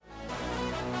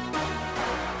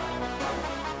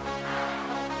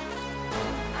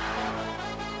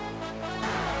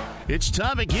It's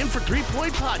time again for 3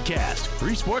 Point Podcast.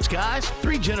 3 sports guys,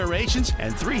 3 generations,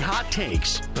 and 3 hot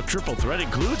takes. The triple threat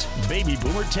includes baby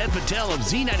boomer Ted Patel of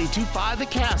Z92.5 The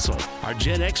Castle. Our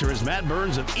Gen Xer is Matt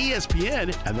Burns of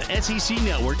ESPN and the SEC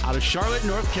Network out of Charlotte,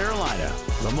 North Carolina.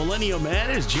 The millennial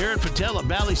man is Jared Patel of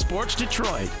Bally Sports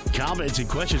Detroit. Comments and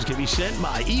questions can be sent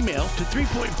by email to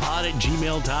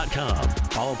 3pointpod@gmail.com.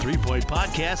 Follow 3 Point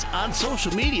Podcast on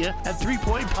social media at 3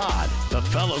 Point Pod. The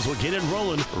fellows will get it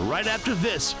rolling right after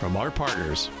this from our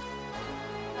partners.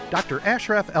 Dr.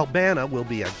 Ashraf Albana will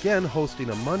be again hosting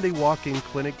a Monday walk-in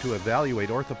clinic to evaluate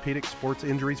orthopedic sports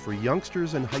injuries for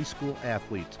youngsters and high school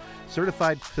athletes.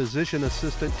 Certified physician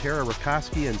assistant Tara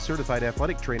Rakoski and certified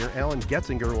athletic trainer Alan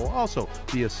Getzinger will also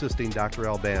be assisting Dr.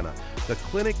 Albana. The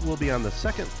clinic will be on the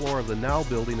second floor of the Now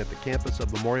building at the campus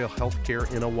of Memorial Healthcare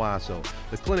in Owasso.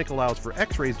 The clinic allows for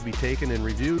x-rays to be taken and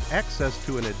reviewed, access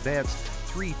to an advanced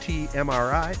 3T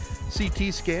MRI,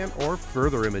 CT scan, or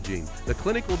further imaging. The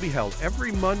clinic will be held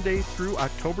every Monday through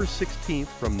October 16th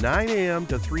from 9 a.m.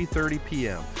 to 3:30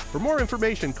 p.m. For more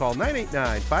information, call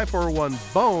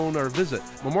 989-541-BONE or visit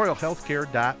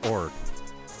memorialhealthcare.org.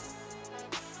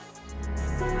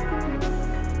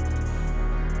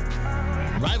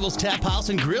 Rivals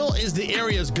Taphouse Grille is the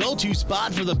area's go-to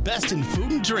spot for the best in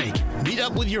food and drink. Meet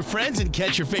up with your friends and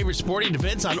catch your favorite sporting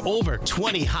events on over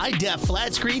 20 high-def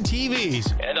flat-screen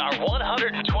TVs and our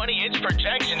 120-inch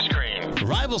projection screen.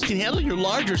 Rivals can handle your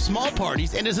large or small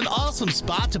parties and is an awesome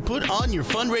spot to put on your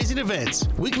fundraising events.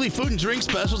 Weekly food and drink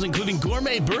specials including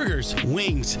gourmet burgers,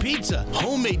 wings, pizza,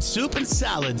 homemade soup, and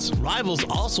salads. Rivals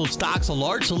also stocks a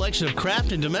large selection of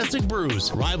craft and domestic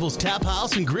brews. Rivals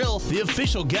Taphouse Grille, the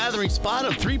official gathering spot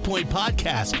of 3 Point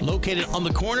Podcast, located on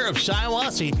the corner of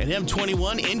Shiawassee and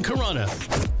M21 in Corunna.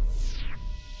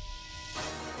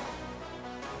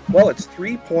 Well, it's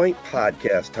 3 Point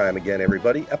Podcast time again,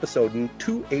 everybody. Episode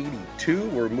 282.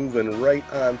 We're moving right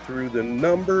on through the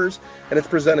numbers, and it's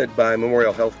presented by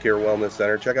Memorial Healthcare Wellness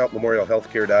Center. Check out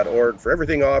memorialhealthcare.org for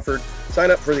everything offered.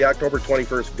 Sign up for the October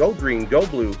 21st Go Green, Go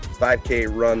Blue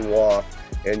 5K Run Walk,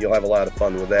 and you'll have a lot of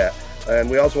fun with that.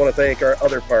 And we also want to thank our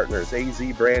other partners,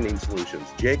 AZee Branding Solutions,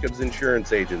 Jacobs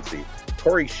Insurance Agency,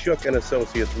 Kori Shook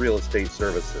Associates Real Estate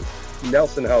Services,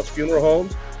 Nelson House Funeral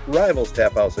Homes, Rivals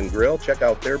Taphouse Grille, check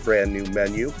out their brand new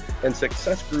menu, and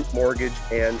Success Group Mortgage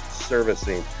and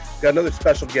Servicing. Got another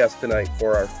special guest tonight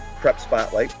for our Prep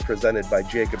Spotlight presented by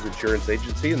Jacobs Insurance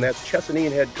Agency, and that's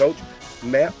Chesaning head coach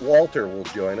Matt Walter will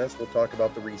join us. We'll talk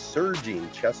about the resurging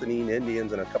Chesaning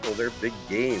Indians and a couple of their big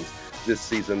games this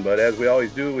season. But as we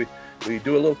always do, we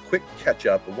do a little quick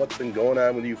catch-up of what's been going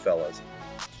on with you fellas.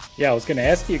 Yeah, I was going to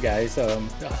ask you guys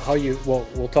how you, well,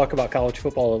 we'll talk about college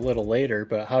football a little later,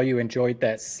 but how you enjoyed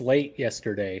that slate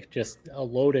yesterday. Just a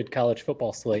loaded college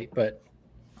football slate, but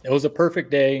it was a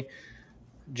perfect day.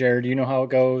 Jared, you know how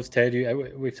it goes. Ted,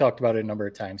 we've talked about it a number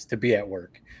of times, to be at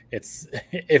work. It's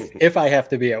if I have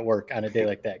to be at work on a day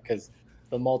like that, because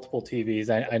the multiple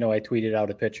TVs, I know I tweeted out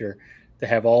a picture to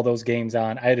have all those games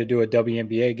on. I had to do a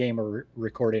WNBA game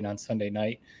recording on Sunday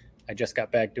night. I just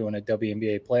got back doing a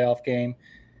WNBA playoff game.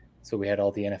 So we had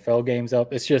all the NFL games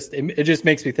up. It's just, it just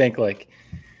makes me think, like,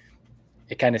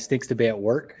 it kind of stinks to be at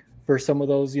work for some of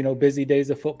those, busy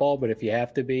days of football. But if you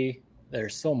have to be,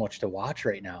 there's so much to watch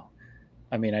right now.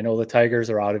 I mean, I know the Tigers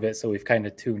are out of it, so we've kind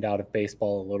of tuned out of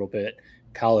baseball a little bit.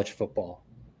 College football,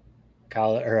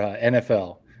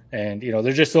 NFL. And,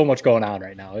 there's just so much going on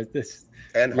right now. It's this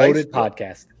loaded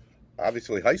podcast.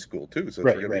 Obviously high school too, so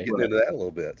we're going to be getting into that a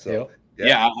little bit. So. Yep.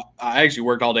 Yeah, I actually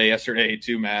worked all day yesterday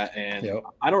too, Matt. And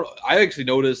I actually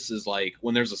notice is like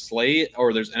when there's a slate or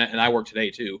and I work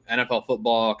today too, NFL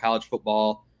football, college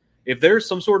football, if there's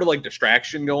some sort of like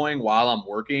distraction going while I'm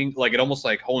working, like it almost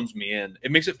like hones me in.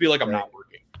 It makes it feel like I'm not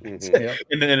working.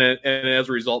 Mm-hmm. and as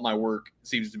a result, my work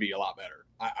seems to be a lot better.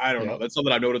 I don't know. That's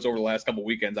something I've noticed over the last couple of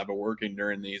weekends. I've been working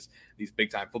during these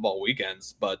big time football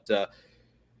weekends, but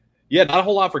yeah, not a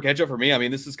whole lot for catch up for me. I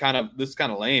mean, this is kind of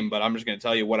lame, but I'm just going to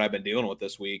tell you what I've been dealing with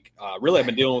this week. Really, I've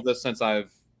been dealing with this since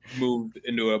I've moved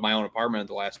into my own apartment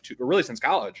the last since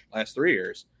college, last 3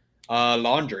 years.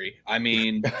 Laundry. I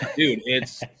mean, dude,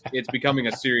 it's becoming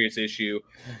a serious issue.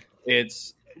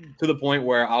 It's to the point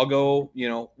where I'll go,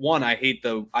 one, I hate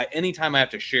anytime I have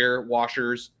to share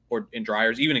washers and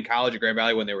dryers, even in college at Grand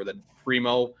Valley when they were the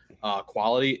primo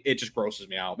quality, it just grosses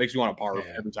me out. It makes me want to barf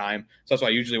every time. So that's why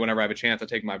usually whenever I have a chance, I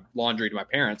take my laundry to my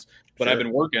parents. But I've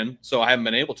been working, so I haven't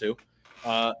been able to.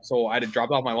 So I had to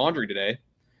drop off my laundry today,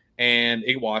 and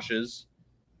it washes.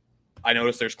 I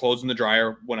notice there's clothes in the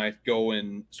dryer when I go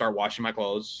and start washing my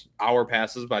clothes. Hour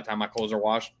passes by the time my clothes are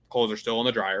washed. Clothes are still in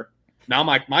the dryer. Now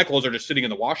my clothes are just sitting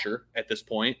in the washer at this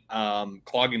point,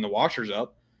 clogging the washers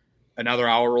up. Another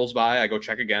hour rolls by. I go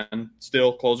check again.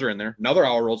 Still, clothes are in there. Another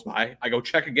hour rolls by. I go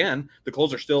check again. The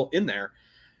clothes are still in there.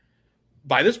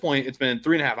 By this point, it's been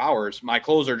 3.5 hours. My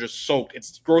clothes are just soaked.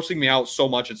 It's grossing me out so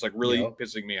much. It's like really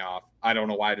pissing me off. I don't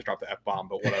know why I just dropped the F-bomb,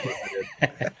 but whatever I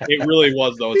did. It really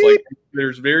was, though. It's like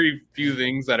there's very few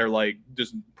things that are like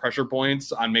just pressure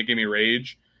points on making me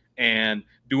rage. And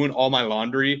doing all my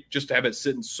laundry just to have it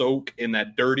sit and soak in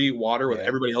that dirty water with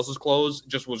everybody else's clothes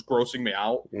just was grossing me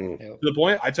out. To the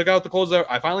point I took out the clothes that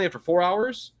I finally, after 4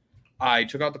 hours, I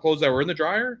took out the clothes that were in the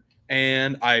dryer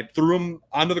and I threw them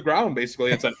onto the ground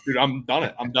basically and said, dude, I'm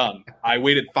done. I'm done. I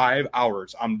waited 5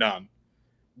 hours. I'm done.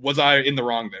 Was I in the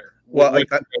wrong there? Well, I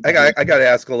got to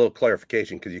ask a little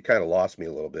clarification because you kind of lost me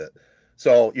a little bit.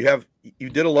 So you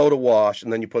did a load of wash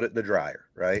and then you put it in the dryer,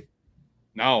 right?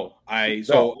 No,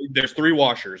 there's 3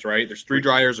 washers, right? There's 3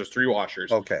 dryers, there's 3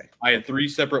 washers. Okay. I had 3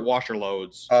 separate washer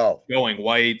loads. Going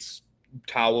whites,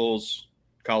 towels,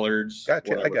 coloreds. Gotcha.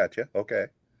 Whatever. I gotcha. Okay.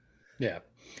 Yeah.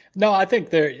 No, I think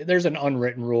there's an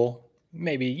unwritten rule.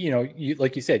 Maybe, you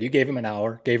like you said, you gave him an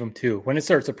hour, gave him 2. When it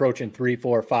starts approaching 3,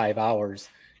 4, 5 hours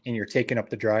and you're taking up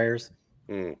the dryers.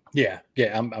 Yeah.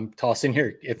 I'm tossing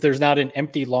here. If there's not an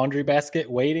empty laundry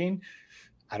basket waiting,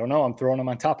 I don't know. I'm throwing them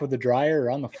on top of the dryer or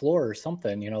on the floor or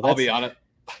something. I'll be on it.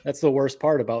 That's the worst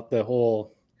part about the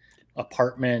whole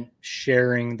apartment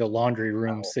sharing the laundry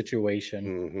room situation.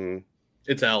 Mm-hmm.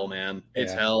 It's hell, man.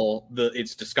 It's hell.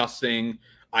 It's disgusting.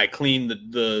 I clean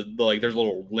the like. There's a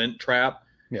little lint trap.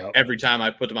 Yeah. Every time I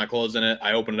put my clothes in it,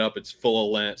 I open it up. It's full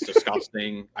of lint. It's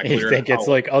disgusting. I clear you think it's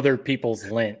like other people's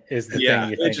lint is the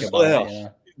thing you think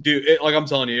about. Dude, like I'm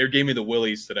telling you, it gave me the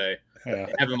willies today.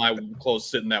 Having my clothes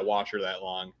sit in that washer that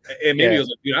long. And maybe it was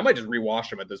like, dude, I might just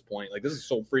rewash them at this point. Like, this is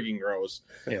so freaking gross.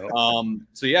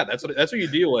 So yeah, that's what you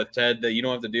deal with, Ted, that you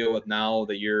don't have to deal with now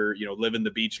that you're, living the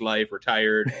beach life,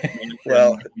 retired.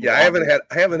 Well, yeah,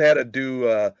 I haven't had to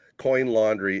do coin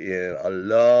laundry in a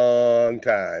long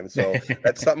time. So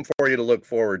that's something for you to look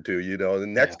forward to. The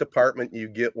next apartment, you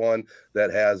get one that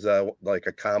has like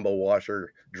a combo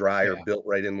washer dryer built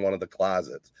right in one of the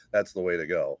closets. That's the way to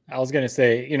go. I was going to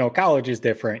say, college is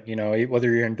different,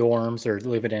 whether you're in dorms or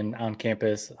living in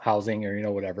on-campus housing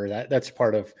or, whatever, that's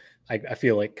part of, I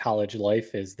feel like college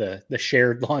life is the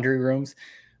shared laundry rooms.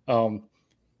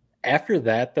 After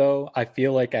that, though, I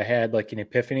feel like I had like an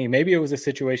epiphany. Maybe it was a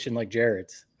situation like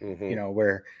Jared's,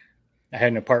 where I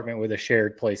had an apartment with a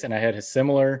shared place and I had a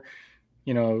similar,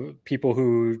 people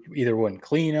who either wouldn't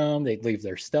clean them, they'd leave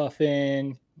their stuff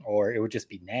in, or it would just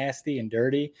be nasty and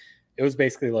dirty. It was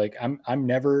basically like, I'm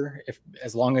never,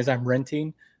 as long as I'm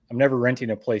renting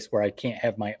a place where I can't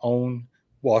have my own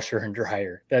washer and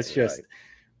dryer. That's just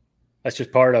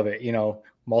part of it.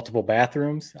 Multiple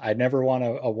bathrooms. I never want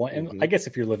and I guess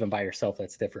if you're living by yourself,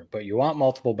 that's different, but you want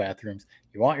multiple bathrooms,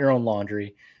 you want your own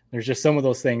laundry. There's just some of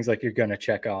those things like you're going to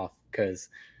check off because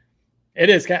it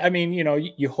is,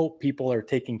 you hope people are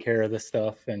taking care of this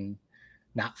stuff and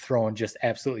not throwing just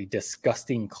absolutely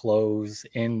disgusting clothes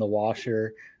in the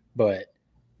washer. But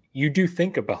you do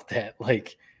think about that.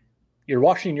 Like you're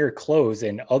washing your clothes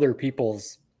in other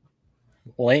people's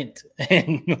lint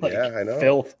and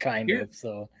filth of.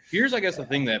 So here's, I guess, the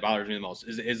thing that bothers me the most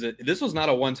is that this was not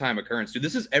a one-time occurrence, dude.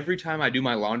 This is every time I do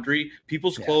my laundry,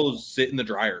 people's clothes sit in the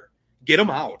dryer. Get them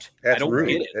out. That's I don't rude.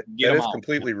 get it. That is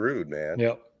completely rude, man.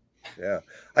 Yep. Yeah.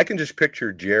 I can just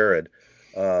picture Jared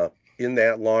in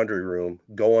that laundry room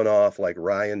going off like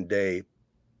Ryan Day,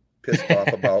 pissed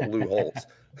off about Lou Holtz.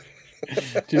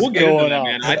 We'll get into that,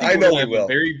 man. I know we will.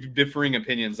 Very differing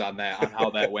opinions on that, on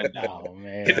how that went down. Oh,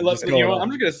 man. I'm just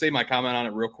going to say my comment on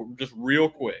it real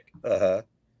quick.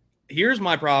 Here's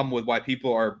my problem with why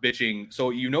people are bitching. So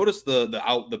you notice the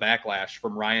backlash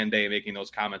from Ryan Day making those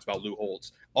comments about Lou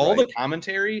Holtz. All the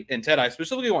commentary, and Ted, I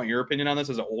specifically want your opinion on this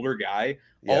as an older guy.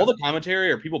 Yeah. All the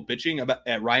commentary are people bitching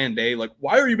at Ryan Day, like,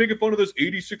 why are you making fun of this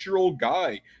 86-year-old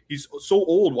guy? He's so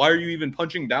old. Why are you even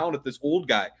punching down at this old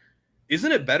guy?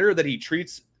 Isn't it better that he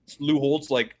treats Lou Holtz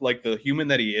like the human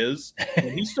that he is?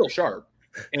 And he's still sharp.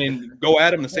 And go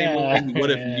at him the same way you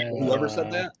would if whoever said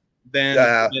that.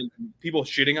 Than people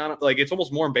shitting on him. Like, it's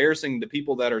almost more embarrassing to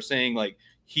people that are saying like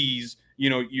he's,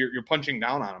 you're punching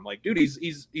down on him. Like, dude,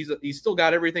 he's still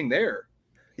got everything there.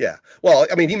 Yeah. Well,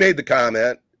 I mean, he made the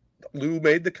comment. Lou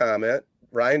made the comment.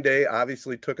 Ryan Day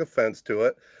obviously took offense to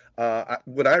it.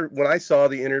 When I saw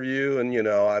the interview and,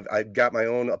 I've got my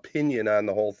own opinion on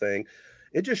the whole thing,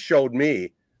 it just showed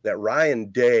me that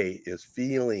Ryan Day is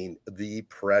feeling the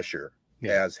pressure.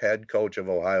 as head coach of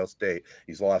Ohio State.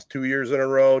 He's lost 2 years in a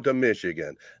row to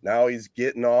Michigan. Now he's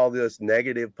getting all this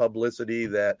negative publicity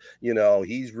that,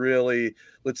 he's really,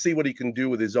 let's see what he can do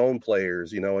with his own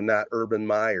players, and not Urban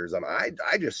Meyer's. I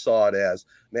just saw it as,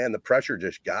 man, the pressure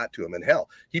just got to him. And hell,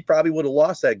 he probably would have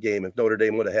lost that game if Notre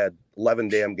Dame would have had 11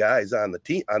 damn guys on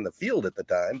the field at the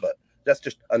time, but that's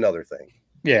just another thing.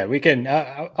 Yeah, we can.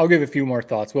 I'll give a few more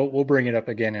thoughts. We'll bring it up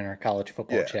again in our college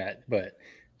football chat, but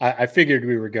I figured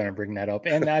we were going to bring that up,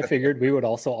 and I figured we would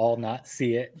also all not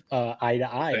see it eye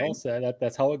to eye. Same. Also,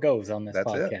 that's how it goes on this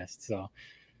podcast. So,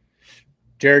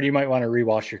 Jared, you might want to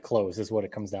rewash your clothes, is what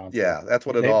it comes down to. Yeah, that's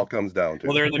what it all comes down to.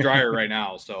 Well, they're in the dryer right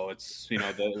now, so it's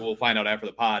we'll find out after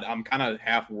the pod. I'm kind of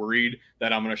half worried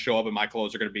that I'm going to show up and my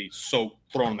clothes are going to be so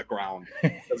thrown on the ground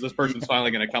because this person's finally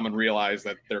going to come and realize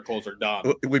that their clothes are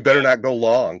done. We better not go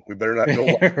long.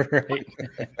 Right.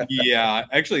 Yeah,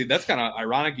 actually, that's kind of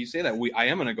ironic you say that. I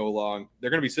am going to go long.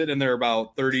 They're going to be sitting in there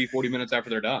about 30, 40 minutes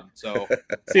after they're done. So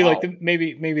see,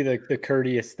 maybe the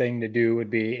courteous thing to do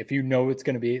would be, if you know it's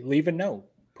going to be, leave a note.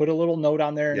 Put a little note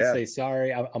on there and say,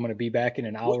 sorry, I'm going to be back in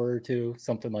an hour or two,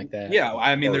 something like that. Yeah,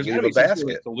 I mean, there's got to be some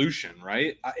sort of solution,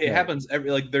 right? It happens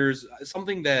there's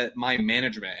something that my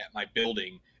management at my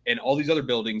building and all these other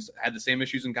buildings had the same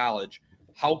issues in college.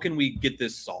 How can we get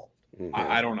this solved? Mm-hmm.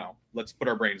 I don't know. Let's put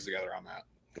our brains together on that.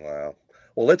 Wow.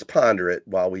 Well, let's ponder it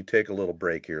while we take a little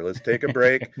break here. Let's take a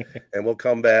break, and we'll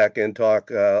come back and talk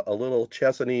a little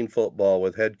Chesaning football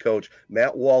with head coach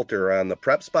Matt Walter on the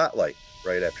Prep Spotlight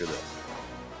right after this.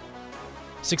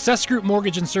 Success Group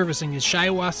Mortgage and Servicing is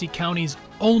Shiawassee County's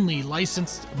only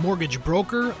licensed mortgage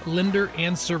broker, lender,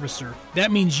 and servicer.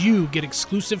 That means you get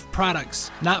exclusive products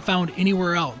not found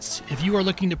anywhere else. If you are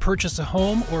looking to purchase a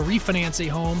home or refinance a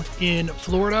home in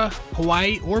Florida,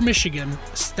 Hawaii, or Michigan,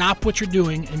 stop what you're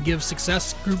doing and give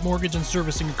Success Group Mortgage and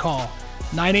Servicing a call.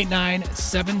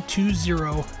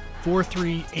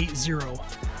 989-720-4380.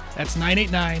 That's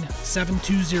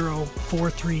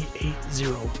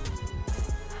 989-720-4380.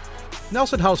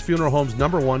 Nelson House Funeral Home's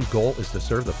 #1 goal is to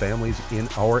serve the families in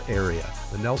our area.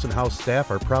 The Nelson House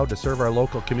staff are proud to serve our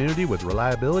local community with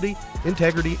reliability,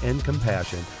 integrity, and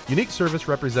compassion. Unique service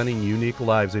representing unique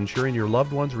lives, ensuring your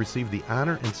loved ones receive the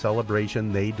honor and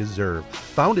celebration they deserve.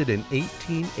 Founded in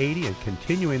 1880 and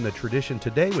continuing the tradition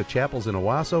today with chapels in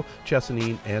Owasso,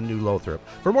 Chesaning, and New Lothrop.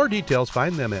 For more details,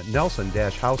 find them at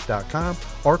nelson-house.com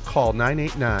or call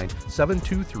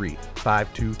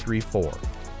 989-723-5234.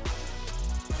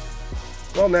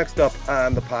 Well, next up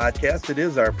on the podcast, it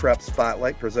is our Prep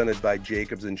Spotlight presented by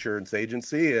Jacobs Insurance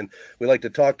Agency, and we like to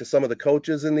talk to some of the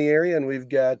coaches in the area, and we've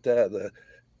got the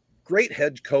great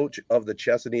head coach of the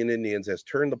Chesaning Indians has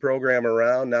turned the program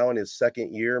around now in his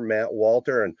second year, Matt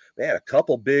Walter, and man, a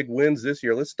couple big wins this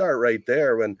year. Let's start right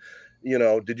there. When,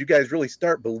 did you guys really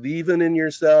start believing in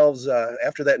yourselves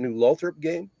after that New Lothrop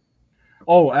game?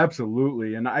 Oh,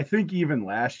 absolutely. And I think even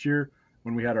last year,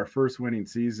 when we had our first winning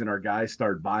season, our guys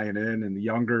started buying in, and the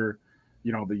younger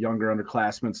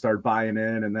underclassmen started buying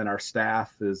in. And then our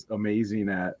staff is amazing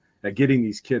at getting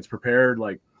these kids prepared.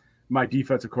 Like my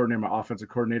defensive coordinator, my offensive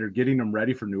coordinator, getting them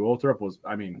ready for New Lothrop was,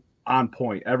 on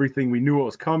point. Everything, we knew what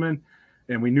was coming,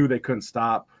 and we knew they couldn't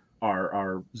stop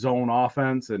our zone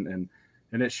offense. And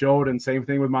it showed. And same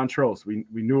thing with Montrose. We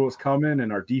knew it was coming,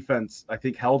 and our defense, I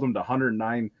think, held them to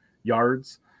 109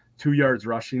 yards. 2 yards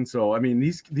rushing. So,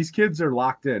 these kids are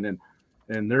locked in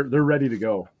and they're ready to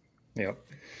go. Yeah.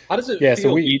 How does it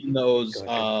feel eating those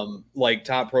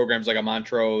top programs like a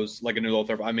Montrose, like a New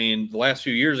Lothrop? The last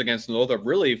few years against New Lothrop,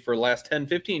 really for the last 10,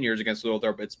 15 years against New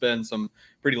Lothrop, it's been some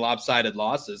pretty lopsided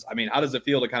losses. How does it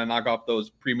feel to kind of knock off those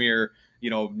premier,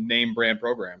 name brand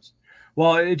programs?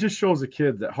 Well, it just shows a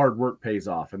kid that hard work pays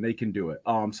off and they can do it.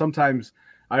 Sometimes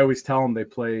I always tell them they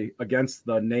play against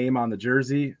the name on the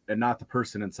jersey and not the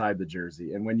person inside the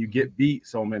jersey. And when you get beat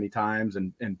so many times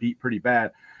and beat pretty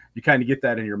bad, you kind of get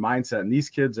that in your mindset. And these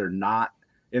kids are not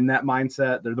in that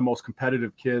mindset. They're the most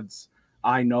competitive kids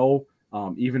I know.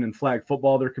 Even in flag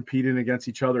football, they're competing against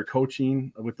each other,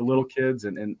 coaching with the little kids,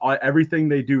 and everything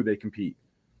they do, they compete.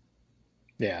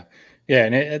 Yeah. Yeah.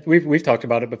 And we've talked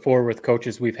about it before with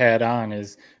coaches we've had on,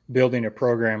 is building a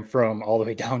program from all the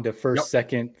way down to first,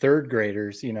 second, third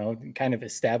graders, kind of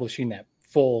establishing that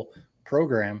full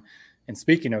program. And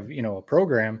speaking of, a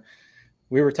program,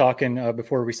 we were talking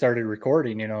before we started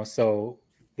recording, so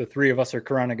the three of us are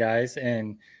Corona guys,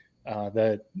 and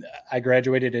I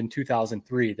graduated in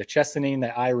 2003. The Chesaning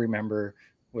that I remember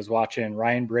was watching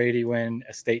Ryan Brady win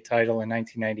a state title in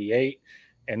 1998.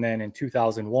 And then in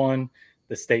 2001,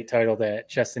 the state title that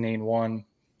Chesaning won,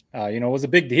 was a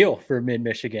big deal for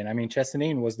mid-Michigan.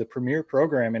 Chesaning was the premier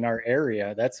program in our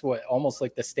area. That's what almost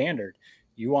like the standard.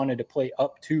 You wanted to play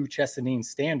up to Chesaning's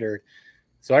standard.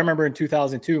 So I remember in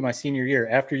 2002, my senior year,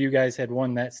 after you guys had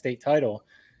won that state title,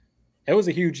 it was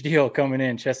a huge deal coming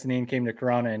in. Chesaning came to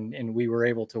Corona and we were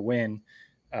able to win.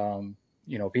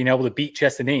 Being able to beat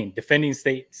Chesaning, defending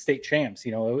state champs,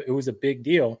 it was a big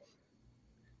deal.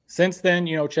 Since then,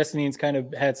 Chesaning's kind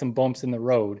of had some bumps in the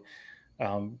road.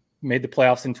 Made the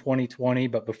playoffs in 2020,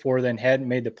 but before then hadn't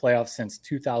made the playoffs since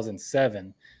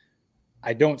 2007.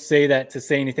 I don't say that to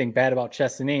say anything bad about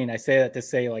Chesaning. I say that to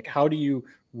say, like, how do you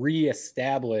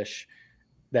reestablish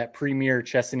that premier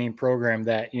Chesaning program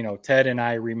that, Ted and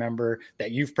I remember,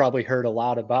 that you've probably heard a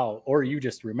lot about, or you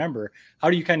just remember? How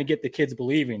do you kind of get the kids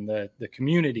believing, the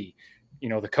community,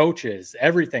 the coaches,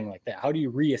 everything like that? How do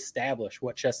you reestablish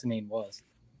what Chesaning was?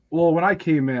 Well, when I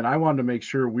came in, I wanted to make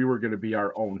sure we were going to be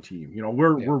our own team.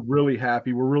 We're really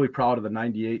happy. We're really proud of the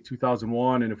 98,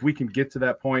 2001. And if we can get to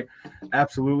that point,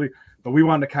 absolutely. But we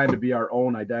wanted to kind of be our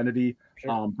own identity,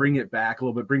 bring it back a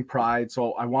little bit, bring pride.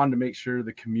 So I wanted to make sure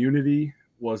the community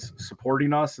was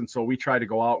supporting us. And so we try to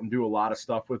go out and do a lot of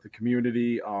stuff with the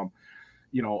community.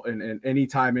 And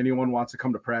anytime anyone wants to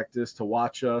come to practice to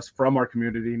watch us from our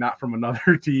community, not from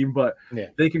another team, but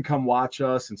they can come watch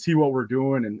us and see what we're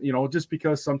doing. And, just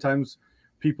because sometimes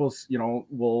people,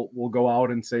 will go out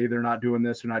and say they're not doing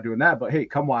this or not doing that, but hey,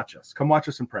 come watch us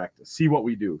in practice, see what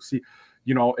we do, see,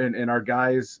 and our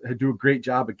guys do a great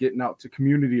job of getting out to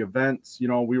community events.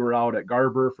 We were out at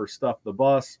Garber for Stuff the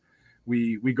Bus.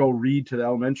 We go read to the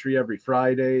elementary every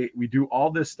Friday. We do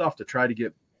all this stuff to try to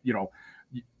get,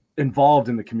 involved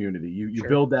in the community. You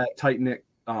build that tight knit,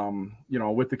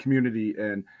 with the community,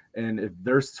 and if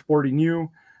they're supporting you,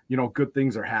 good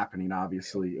things are happening,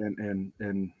 obviously,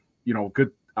 and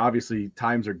good. Obviously,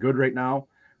 times are good right now.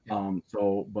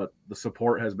 But the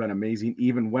support has been amazing.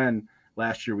 Even when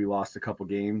last year we lost a couple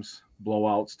games,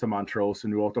 blowouts to Montrose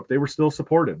and New Ultra, they were still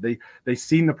supportive. They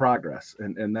seen the progress,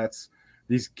 and that's,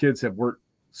 these kids have worked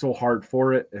so hard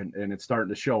for it, and it's starting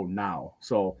to show now.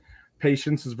 So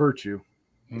patience is virtue.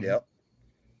 Yep.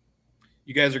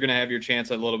 You guys are going to have your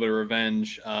chance at a little bit of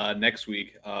revenge next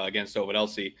week against Ovid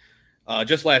Elsie.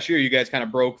 Just last year, you guys kind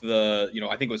of broke the,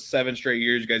 I think it was 7 straight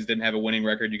years you guys didn't have a winning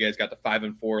record. You guys got to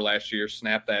 5-4 last year,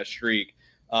 snapped that streak.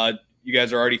 You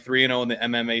guys are already 3-0 in the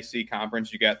MMAC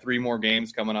conference. You got 3 more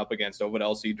games coming up against Ovid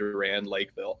Elsie, Durand,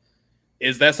 Lakeville.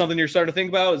 Is that something you're starting to think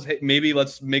about? Is, hey, maybe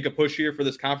let's make a push here for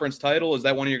this conference title? Is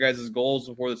that one of your guys' goals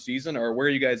before the season, or where are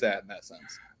you guys at in that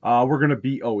sense? We're going to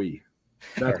beat OE.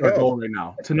 That's our goal right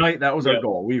now. Tonight, that was our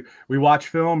goal. We watch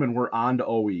film and we're on to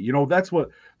OE. That's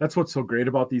what's so great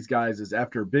about these guys is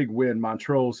after a big win,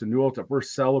 Montrose and New Ultra, we're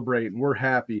celebrating, we're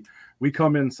happy. We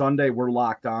come in Sunday, we're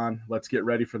locked on. Let's get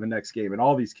ready for the next game. And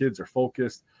all these kids are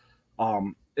focused.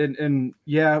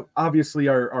 Obviously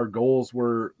our goals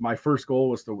were, my first goal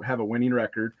was to have a winning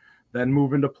record, then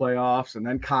move into playoffs and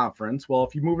then conference. Well,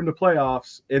 if you move into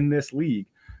playoffs in this league,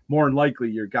 more than likely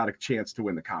you've got a chance to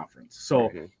win the conference. So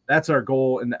that's our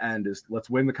goal in the end, is let's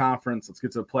win the conference. Let's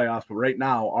get to the playoffs. But right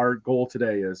now, our goal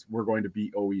today is we're going to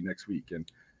beat OE next week.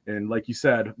 And like you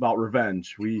said about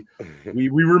revenge, we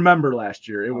remember last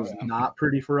year. It was not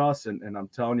pretty for us. And I'm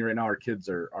telling you right now, our kids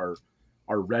are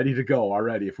ready to go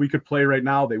already. If we could play right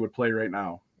now, they would play right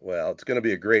now. Well, it's going to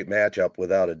be a great matchup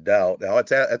without a doubt. Now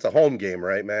it's a home game,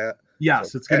 right, Matt?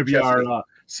 Yes, so it's going to be our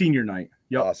senior night.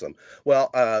 Yep. Awesome. Well,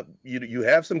 you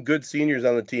have some good seniors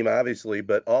on the team, obviously,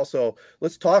 but also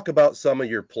let's talk about some of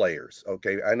your players.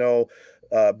 Okay, I know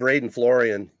Braden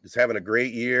Florian is having a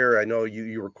great year. I know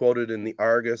you were quoted in the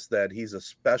Argus that he's a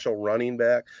special running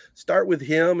back. Start with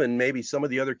him and maybe some of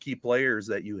the other key players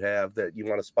that you have that you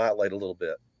want to spotlight a little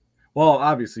bit. Well,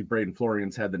 obviously, Braden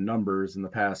Florian's had the numbers in the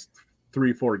past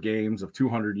 3-4 games of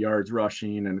 200 yards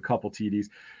rushing and a couple TDs.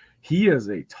 He is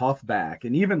a tough back,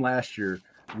 and even last year,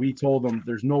 we told him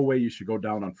there's no way you should go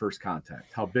down on first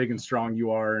contact, how big and strong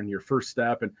you are in your first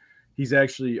step. And he's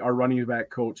actually, our running back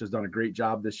coach has done a great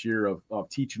job this year of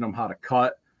teaching him how to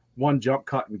cut one jump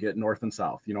cut and get north and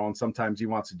south, and sometimes he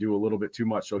wants to do a little bit too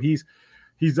much. So he's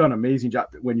done an amazing job.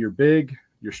 When you're big,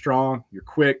 you're strong, you're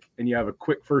quick, and you have a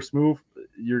quick first move,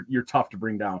 you're tough to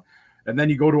bring down. And then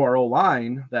you go to our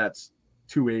O-line, that's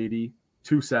 280,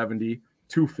 270,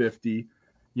 250,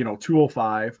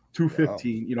 205,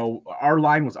 215. Wow. Our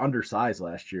line was undersized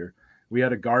last year. We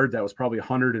had a guard that was probably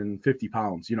 150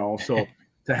 pounds, so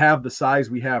to have the size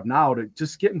we have now, to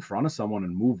just get in front of someone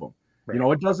and move them. Right.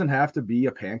 It doesn't have to be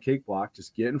a pancake block.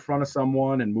 Just get in front of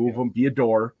someone and move them, be a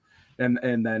door, and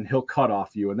then he'll cut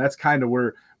off you. And that's kind of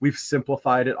where we've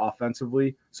simplified it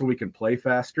offensively so we can play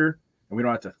faster and we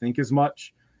don't have to think as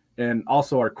much. And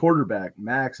also our quarterback,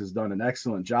 Max, has done an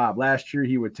excellent job. Last year,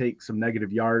 he would take some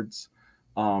negative yards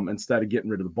instead of getting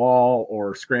rid of the ball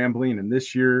or scrambling. And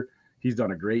this year he's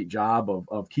done a great job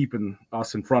of keeping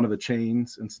us in front of the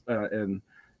chains. And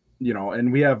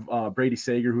we have Brady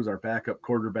Sager, who's our backup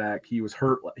quarterback. He was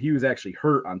hurt. He was actually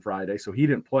hurt on Friday, so he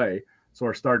didn't play. So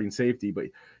our starting safety, but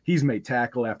he's made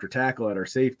tackle after tackle at our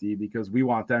safety because we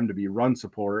want them to be run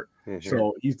support. Mm-hmm.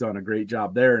 So he's done a great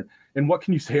job there. And what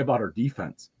can you say about our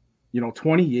defense?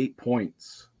 28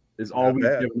 points is all we've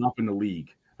given up in the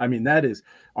league. I mean, that is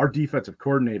our defensive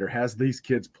coordinator has these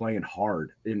kids playing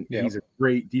hard, and he's a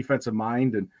great defensive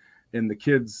mind, and the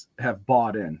kids have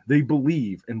bought in. They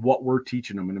believe in what we're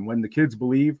teaching them. And when the kids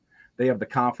believe, they have the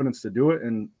confidence to do it,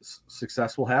 and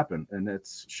success will happen. And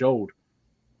it's showed.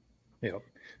 Yeah,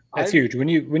 that's huge. When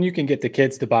you can get the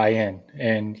kids to buy in,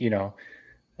 and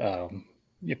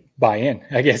buy in,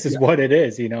 I guess is what it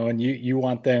is. And you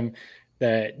want them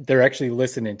that they're actually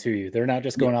listening to you. They're not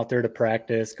just going out there to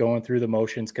practice, going through the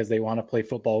motions because they want to play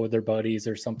football with their buddies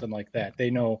or something like that.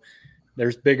 They know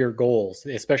there's bigger goals,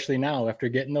 especially now after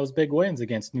getting those big wins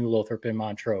against New Lothrop and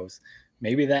Montrose.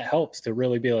 Maybe that helps to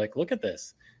really be like, look at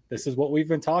this. This is what we've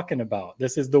been talking about.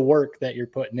 This is the work that you're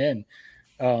putting in.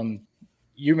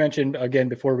 You mentioned, again,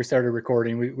 before we started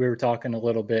recording, we were talking a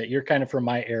little bit. You're kind of from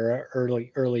my era,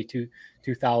 early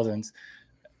 2000s,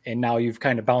 and now you've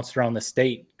kind of bounced around the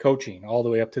state coaching all the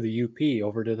way up to the UP,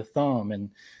 over to the Thumb,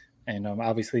 and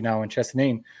obviously now in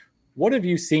Chesaning. What have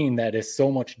you seen that is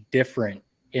so much different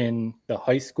in the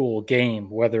high school game,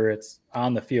 whether it's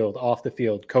on the field, off the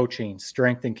field, coaching,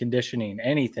 strength and conditioning,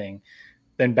 anything,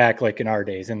 than back like in our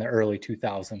days in the early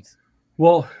 2000s?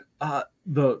 Well,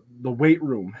 the weight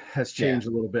room has changed a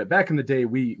little bit. Back in the day,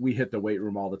 we hit the weight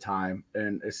room all the time,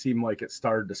 and it seemed like it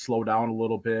started to slow down a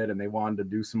little bit, and they wanted to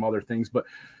do some other things. But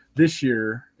this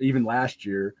year, even last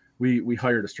year, we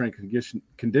hired a strength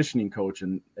conditioning coach,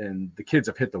 and the kids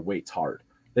have hit the weights hard.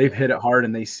 They've hit it hard,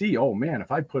 and they see, oh man,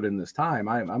 if I put in this time,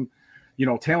 I'm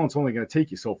talent's only going to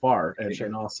take you so far. And,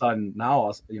 and all of a sudden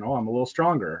now, I'm a little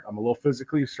stronger. I'm a little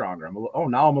physically stronger.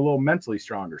 Now I'm a little mentally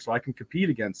stronger, so I can compete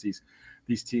against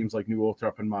these teams like New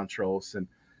Lothrop and Montrose.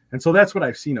 And so that's what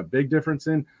I've seen a big difference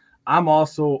in. I'm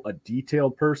also a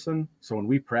detailed person. So when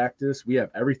we practice, we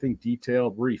have everything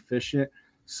detailed. We're efficient.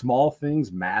 Small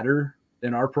things matter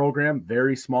in our program,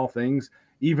 very small things.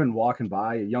 Even walking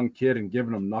by a young kid and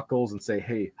giving them knuckles and say,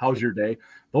 hey, how's your day?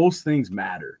 Those things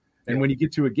matter. And when you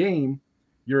get to a game,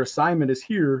 your assignment is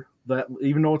here, that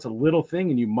even though it's a little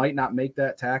thing and you might not make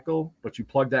that tackle, but you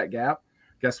plug that gap,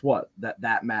 guess what?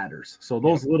 That matters. So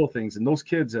those little things, and those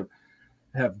kids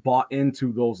have bought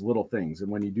into those little things.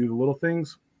 And when you do the little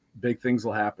things, big things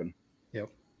will happen. Yep.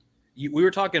 We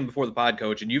were talking before the pod,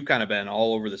 Coach, and you've kind of been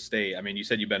all over the state. I mean, you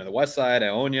said you've been in the West Side,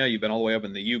 Ionia, you've been all the way up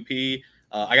in the UP.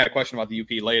 I got a question about the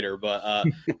UP later, but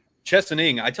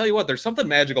Chesaning, I tell you what, there's something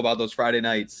magical about those Friday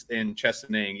nights in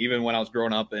Chesaning, even when I was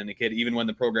growing up and a kid, even when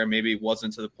the program maybe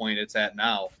wasn't to the point it's at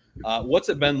now. What's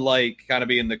it been like kind of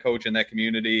being the coach in that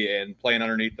community and playing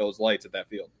underneath those lights at that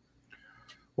field?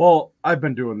 Well, I've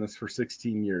been doing this for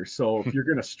 16 years. So if you're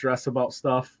going to stress about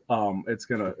stuff, it's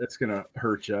going to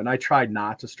hurt you. And I tried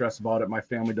not to stress about it. My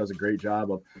family does a great job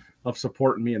of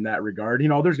supporting me in that regard.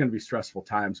 There's going to be stressful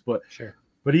times, but sure.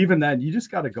 But even then, you just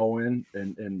got to go in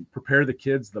and prepare the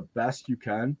kids the best you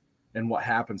can. And what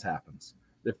happens.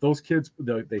 If those kids,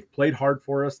 they've played hard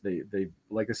for us, they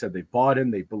like I said, they bought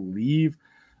in, they believe.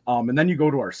 And then you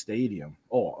go to our stadium.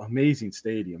 Oh, amazing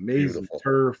stadium, amazing Beautiful.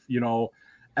 Turf,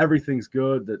 everything's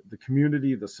good. The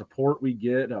community, the support we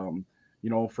get,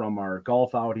 from our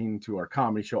golf outing to our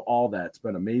comedy show, all that's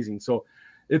been amazing. So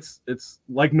it's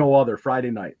like no other Friday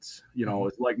nights,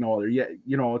 it's like no other. Yeah,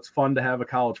 it's fun to have a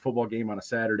college football game on a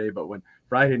Saturday, but when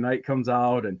Friday night comes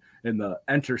out and the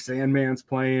Enter Sandman's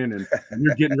playing and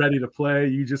you're getting ready to play,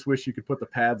 you just wish you could put the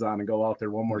pads on and go out there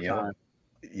one more time.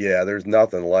 Yeah, there's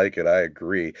nothing like it. I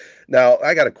agree. Now,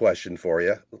 I got a question for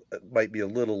you. It might be a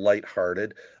little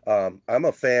lighthearted. I'm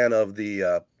a fan of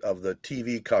the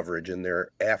TV coverage in their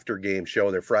after game show,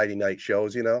 their Friday night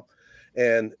shows,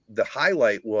 And the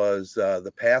highlight was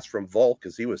the pass from Volk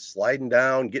as he was sliding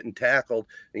down, getting tackled,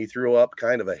 and he threw up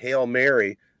kind of a Hail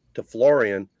Mary to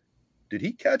Florian. Did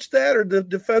he catch that, or did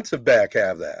the defensive back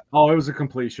have that? Oh, it was a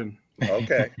completion.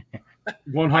 Okay.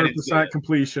 100%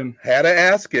 completion. Had to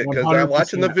ask it because I'm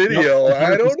watching the video. Nope,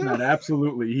 I don't know.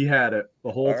 Absolutely. He had it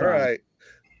the whole time. All right.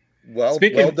 Well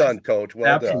done, Coach.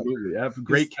 Well absolutely. done.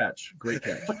 Great catch. Great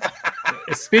catch.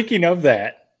 Speaking of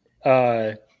that,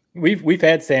 We've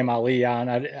had Sam Ali on.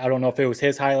 I don't know if it was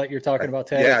his highlight you're talking about,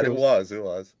 Ted. Yeah, it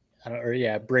was.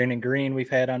 Brandon Green we've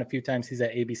had on a few times. He's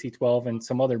at ABC 12 and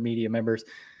some other media members.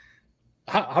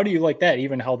 How do you like that?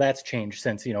 Even how that's changed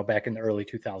since, back in the early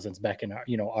 2000s, back in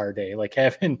our day, like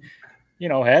having,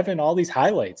 having all these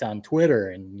highlights on Twitter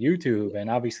and YouTube and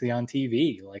obviously on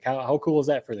TV. Like how cool is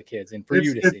that for the kids and for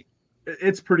you to see?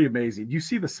 It's pretty amazing. You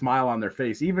see the smile on their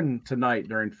face. Even tonight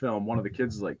during film, one of the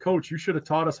kids is like, "Coach, you should have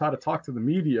taught us how to talk to the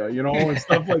media, and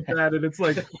stuff like that." And it's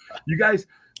like, you guys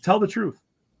tell the truth.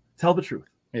 Tell the truth.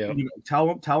 Yeah.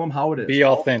 Tell them how it is. Be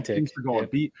authentic.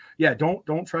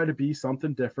 Don't try to be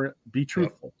something different. Be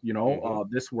truthful.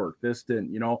 This worked, this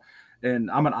didn't,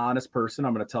 and I'm an honest person.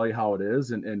 I'm going to tell you how it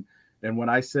is. And when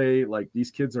I say like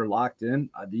these kids are locked in,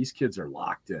 these kids are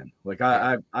locked in. Like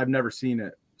I've never seen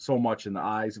it so much in the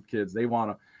eyes of kids. They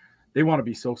want to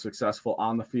be so successful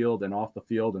on the field and off the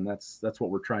field. And that's what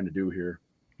we're trying to do here.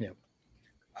 Yeah.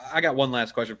 I got one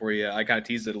last question for you. I kind of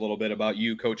teased it a little bit about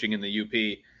you coaching in the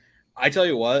UP. I tell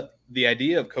you what, the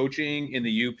idea of coaching in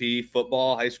the UP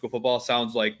football, high school football,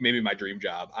 sounds like maybe my dream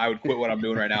job. I would quit what I'm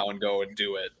doing right now and go and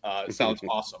do it. It sounds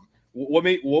awesome.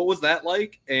 What was that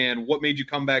like, and what made you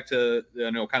come back to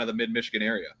kind of the mid-Michigan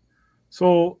area?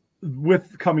 So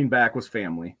with coming back was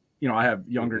family. I have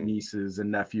younger nieces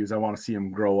and nephews. I want to see them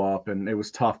grow up, and it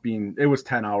was tough it was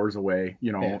 10 hours away,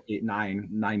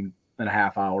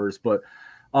 9.5 hours, but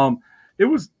it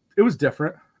was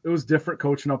different. It was different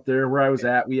coaching up there where I was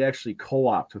at. We actually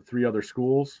co-opted with 3 other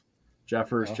schools,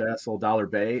 Jeffers, Chessel, Dollar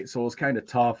Bay. So it was kind of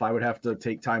tough. I would have to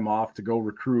take time off to go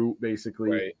recruit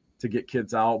basically to get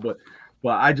kids out. But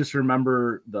I just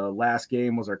remember the last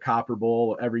game was our Copper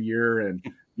Bowl every year, and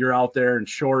you're out there in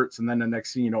shorts, and then the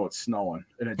next thing you know, it's snowing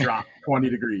and it dropped 20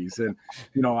 degrees. And,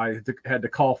 I had to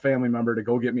call a family member to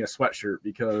go get me a sweatshirt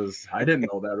because I didn't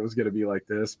know that it was going to be like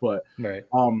this. But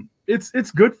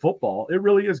it's good football. It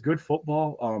really is good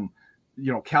football.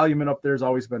 Calumet up there has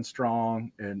always been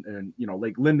strong, and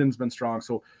Lake Linden's been strong.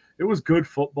 So it was good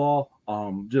football.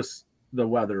 Just the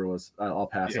weather was, I'll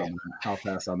pass on that. I'll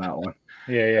pass on that one.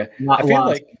 Yeah. I feel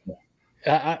like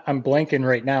I'm blanking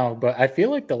right now, but I feel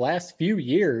like the last few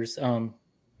years, I'm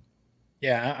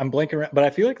blanking, but I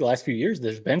feel like the last few years,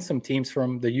 there's been some teams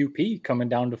from the UP coming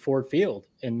down to Ford Field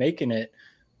and making it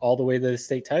all the way to the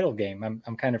state title game.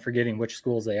 I'm kind of forgetting which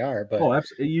schools they are, but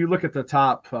absolutely. You look at the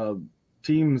top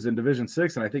teams in Division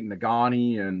 6, and I think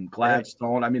Negaunee and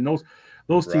Gladstone. I mean, those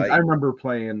teams. I remember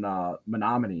playing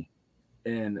Menominee,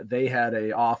 and they had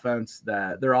a offense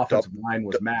that their offensive line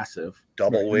was massive.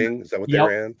 Double wing, is that what they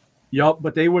ran? Yep,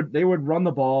 but they would run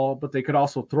the ball, but they could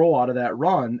also throw out of that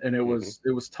run, and it was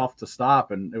tough to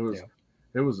stop, and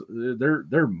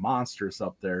they're monstrous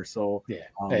up there. So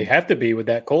they have to be with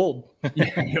that cold.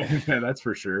 That's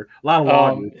for sure. A lot of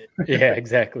laundry.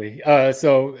 Exactly.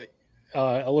 So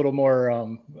a little more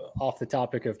off the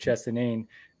topic of Chesaning.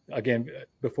 Again,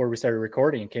 before we started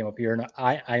recording, came up here, an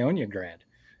Ionia grad,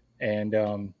 and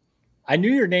I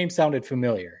knew your name sounded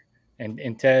familiar.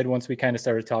 And Ted, once we kind of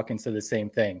started talking, said the same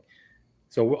thing.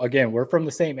 So again, we're from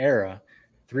the same era,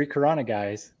 3 Corona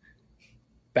guys.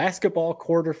 Basketball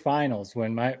quarterfinals,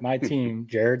 when my team,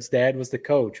 Jared's dad was the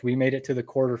coach, we made it to the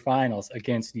quarterfinals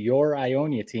against your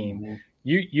Ionia team. Mm-hmm.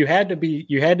 You had to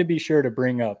be sure to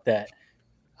bring up that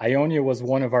Ionia was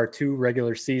one of our 2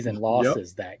 regular season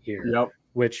losses that year,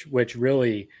 which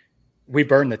really we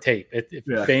burned the tape.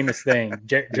 Famous thing.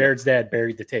 Jared's dad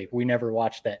buried the tape. We never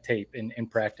watched that tape in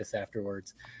practice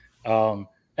afterwards.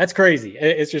 That's crazy.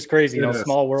 It's just crazy.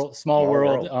 Small world.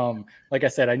 Like I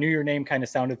said, I knew your name kind of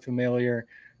sounded familiar.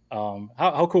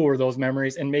 How cool were those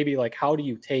memories? And maybe like, how do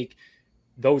you take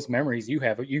those memories you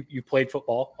have? You played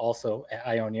football also at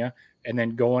Ionia, and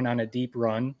then going on a deep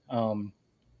run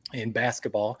in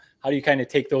basketball. How do you kind of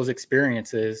take those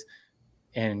experiences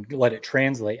and let it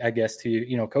translate, I guess,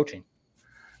 to, coaching?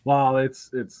 Well,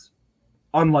 it's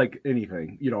unlike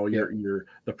anything, you're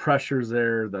the pressure's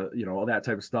there, all that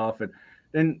type of stuff.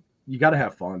 And you got to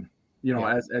have fun,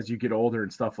 as you get older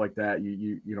and stuff like that,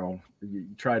 you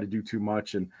try to do too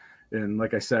much. And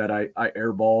like I said, I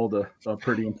airballed a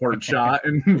pretty important shot,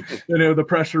 and the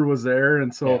pressure was there.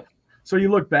 And so you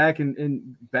look back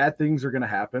and bad things are going to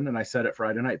happen. And I said it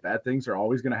Friday night, bad things are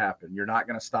always going to happen. You're not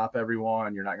going to stop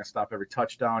everyone. You're not going to stop every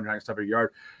touchdown. You're not going to stop every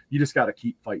yard. You just got to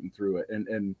keep fighting through it.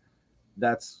 And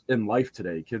that's in life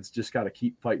today. Kids just got to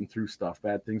keep fighting through stuff.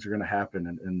 Bad things are going to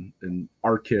happen. And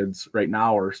our kids right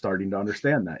now are starting to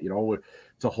understand that,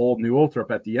 to hold New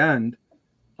Ulthrop at the end.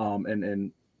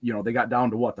 And they got down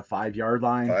to the 5-yard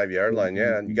line. 5-yard line.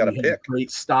 Yeah. And you got to pick.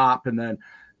 Great stop. And then,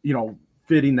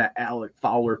 fitting that Alec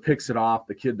Fowler picks it off,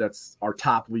 the kid that's our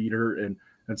top leader and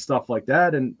stuff like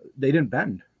that. And they didn't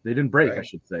bend. They didn't break, right. I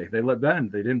should say. They let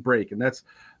bend. They didn't break. And that's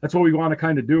what we want to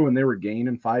kind of do. And they were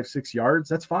gaining 5-6 yards.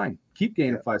 That's fine. Keep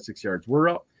gaining 5-6 yards. We're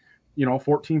up,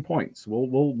 14 points.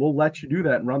 We'll let you do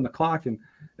that and run the clock. And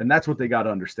that's what they got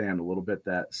to understand a little bit,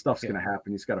 that stuff's going to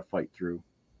happen. You just got to fight through.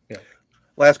 Yeah.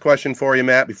 Last question for you,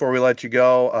 Matt, before we let you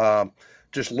go.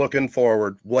 Just looking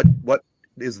forward, what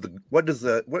do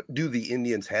the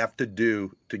Indians have to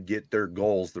do to get their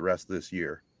goals the rest of this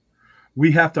year?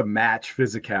 We have to match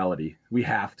physicality. We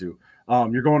have to.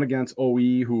 You're going against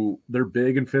OE, who they're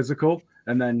big and physical,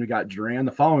 and then we got Duran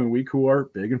the following week, who are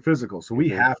big and physical. So we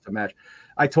have to match.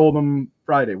 I told them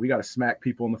Friday, we got to smack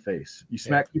people in the face. You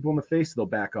smack people in the face, they'll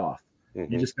back off.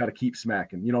 You just got to keep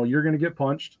smacking. You're going to get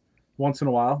punched once in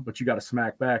a while, but you got to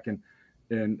smack back,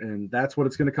 and that's what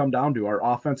it's going to come down to, our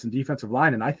offense and defensive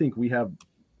line. And I think we have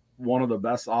one of the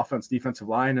best offense defensive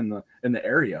line in the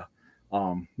area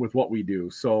with what we do.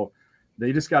 So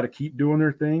they just got to keep doing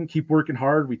their thing, keep working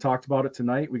hard. We talked about it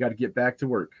tonight. We got to get back to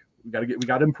work. We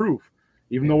got to improve.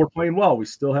 Even though we're playing well, we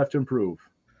still have to improve.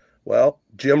 Well,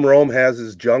 Jim Rome has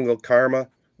his jungle karma.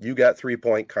 You got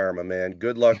 3-point karma, man.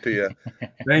 Good luck to you.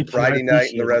 Thank you. Friday night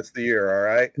and the rest of the year. All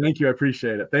right. Thank you. I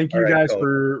appreciate it. Thank you guys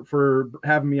for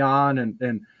having me on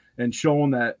and showing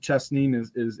that Chesaning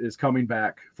is coming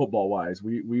back football wise.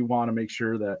 We want to make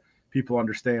sure that people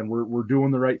understand we're doing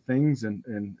the right things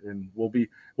and we'll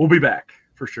be back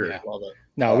for sure. Yeah.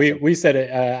 No, awesome. we said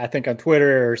it I think on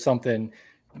Twitter or something.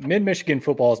 Mid-Michigan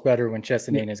football is better when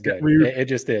Chesaning is good. It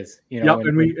just is,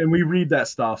 and we read that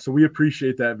stuff, so we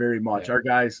appreciate that very much. Yeah.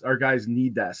 Our guys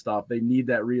need that stuff. They need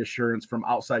that reassurance from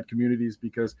outside communities,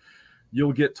 because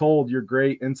you'll get told you're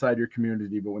great inside your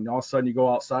community, but when all of a sudden you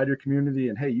go outside your community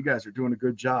and hey, you guys are doing a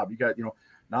good job. You got now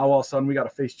all of a sudden we got to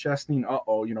face Chesaning.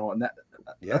 And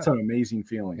that's an amazing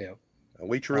feeling. Yeah.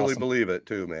 We truly believe it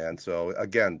too, man. So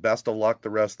again, best of luck the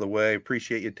rest of the way.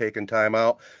 Appreciate you taking time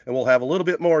out. And we'll have a little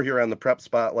bit more here on the Prep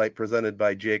Spotlight presented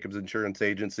by Jacobs Insurance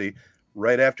Agency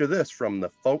right after this from the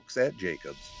folks at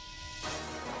Jacobs.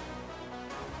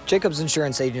 Jacobs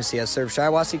Insurance Agency has served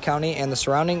Shiawassee County and the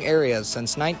surrounding areas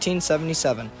since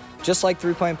 1977. Just like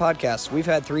 3-Point Podcast, we've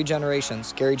had 3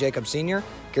 generations: Gary Jacobs Sr.,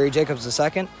 Gary Jacobs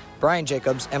II, Brian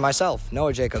Jacobs, and myself,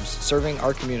 Noah Jacobs, serving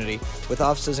our community with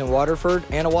offices in Waterford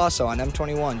and Owasso on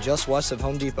M21, just west of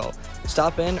Home Depot.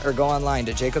 Stop in or go online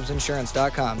to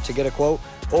jacobsinsurance.com to get a quote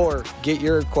or get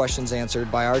your questions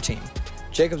answered by our team.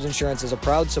 Jacobs Insurance is a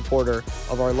proud supporter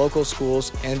of our local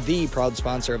schools and the proud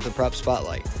sponsor of the Prep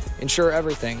Spotlight. Insure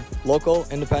everything, local,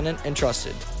 independent, and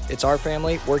trusted. It's our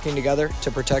family working together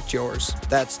to protect yours.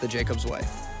 That's the Jacobs way.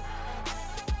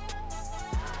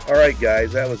 All right,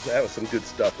 guys, that was some good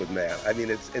stuff with Matt. I mean,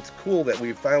 it's cool that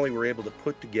we finally were able to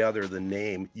put together the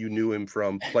name. You knew him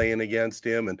from playing against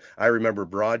him, and I remember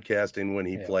broadcasting when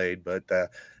he played. But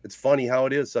it's funny how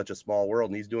it is such a small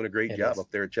world, and he's doing a great job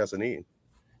up there at Chesaning.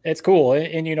 It's cool.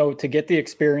 And, to get the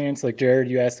experience, like Jared,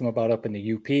 you asked him about up in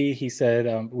the UP. He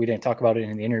said, we didn't talk about it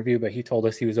in the interview, but he told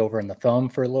us he was over in the Thumb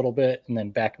for a little bit and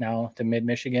then back now to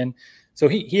mid-Michigan. So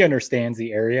he understands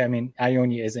the area. I mean,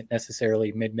 Ionia isn't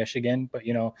necessarily mid-Michigan, but,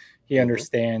 he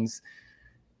understands,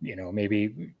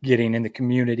 maybe getting in the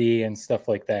community and stuff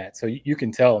like that. So you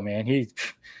can tell, man, he's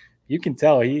going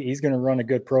to run a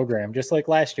good program, just like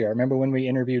last year. I remember when we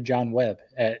interviewed John Webb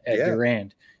at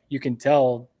Durand. You can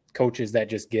tell coaches that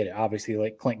just get it, obviously,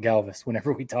 like Clint Galvis,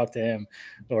 whenever we talk to him,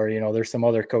 or, there's some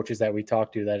other coaches that we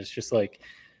talk to that it's just like,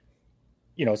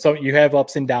 so you have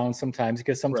ups and downs sometimes,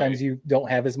 because sometimes you don't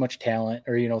have as much talent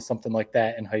or, something like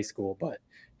that in high school, but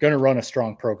going to run a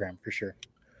strong program for sure.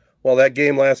 Well, that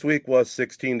game last week was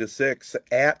 16-6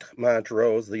 at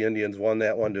Montrose. The Indians won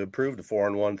that one to improve to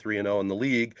 4-1, 3-0 in the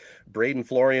league. Braden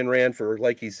Florian ran for,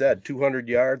 like he said, 200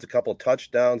 yards, a couple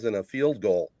touchdowns, and a field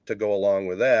goal to go along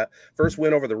with that. First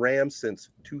win over the Rams since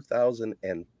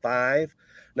 2005.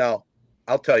 Now,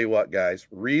 I'll tell you what, guys,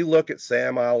 relook at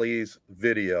Sam Ali's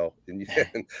video. And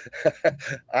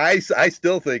I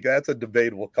still think that's a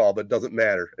debatable call, but it doesn't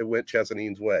matter. It went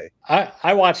Chesaning's way.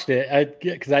 I watched it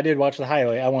because I did watch the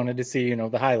highlight. I wanted to see,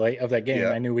 the highlight of that game. Yeah.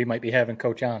 I knew we might be having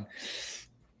Coach on.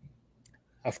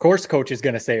 Of course, Coach is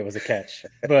going to say it was a catch.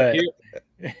 But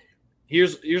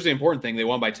here's the important thing. They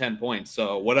won by 10 points.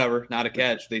 So whatever, not a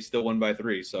catch. They still won by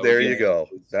 3. So there you go.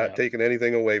 Not taking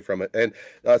anything away from it. And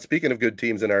speaking of good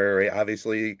teams in our area,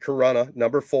 obviously Corunna,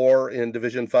 number 4 in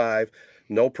Division 5.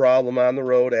 No problem on the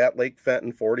road at Lake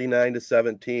Fenton,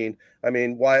 49-17. I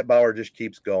mean, Wyatt Bauer just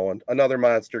keeps going. Another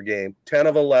monster game. 10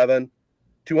 of 11,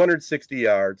 260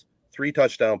 yards, 3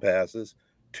 touchdown passes.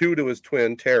 2 to his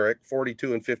twin, Tarek,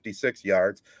 42 and 56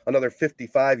 yards. Another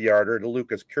 55-yarder to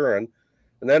Lucas Curran.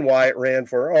 And then Wyatt ran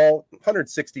for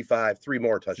 165, 3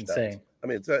 more touchdowns. Insane. I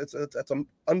mean, it's an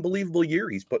unbelievable year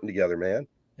he's putting together, man.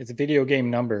 It's video game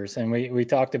numbers. And we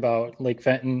talked about Lake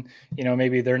Fenton,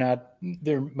 maybe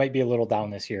there might be a little down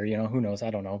this year, who knows?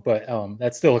 I don't know. But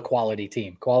that's still a quality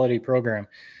team, quality program.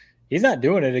 he's not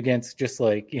doing it against just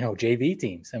like, JV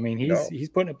teams. I mean, he's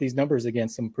putting up these numbers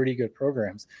against some pretty good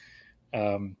programs.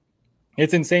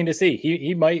 It's insane to see.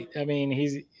 He might, I mean,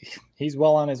 he's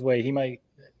well on his way. He might,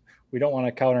 we don't want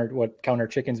to counter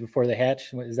chickens before they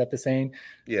hatch. Is that the saying?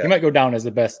 Yeah. He might go down as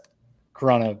the best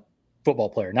Corunna football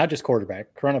player, not just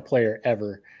quarterback, Corunna player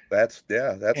ever. That's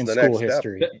in the school next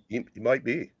history. step. He might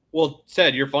be. Well,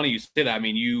 Ted, you're funny you say that. I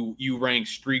mean, you rank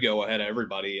Strigo ahead of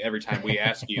everybody every time we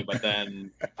ask you. But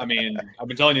then, I mean, I've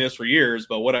been telling you this for years,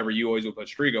 but whatever, you always would put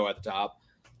Strigo at the top.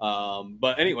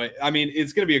 But anyway, I mean,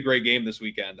 it's going to be a great game this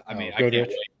weekend. I mean, I can't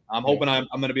wait. I'm hoping I'm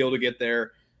going to be able to get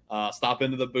there, stop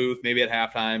into the booth, maybe at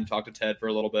halftime, talk to Ted for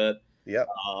a little bit. Yeah.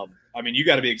 I mean, you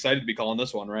got to be excited to be calling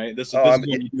this one, right? This is what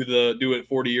you do it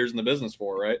 40 years in the business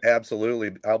for, right?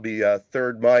 Absolutely. I'll be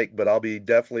third mic, but I'll be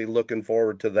definitely looking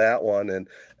forward to that one. And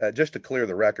just to clear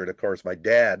the record, of course, my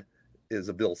dad is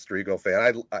a Bill Strigo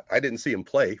fan. I didn't see him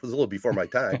play. It was a little before my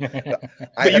time.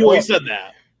 But you always said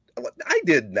that. I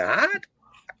did not.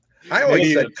 I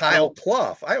always said Kyle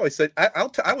Clough. I always said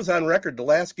I was on record the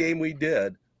last game we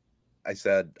did. I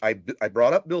said I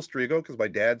brought up Bill Strigo because my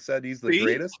dad said he's the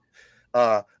greatest.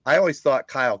 I always thought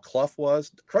Kyle Clough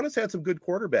was. Corunna's had some good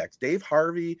quarterbacks. Dave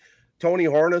Harvey, Tony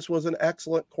Hornis was an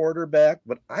excellent quarterback,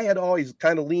 but I had always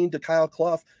kind of leaned to Kyle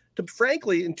Clough.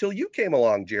 Frankly, until you came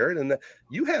along, Jared, and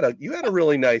you had a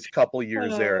really nice couple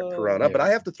years there at Corunna. Yeah. But I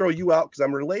have to throw you out because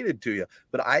I'm related to you.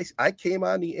 But I came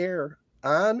on the air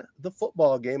on the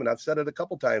football game, and I've said it a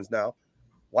couple times now.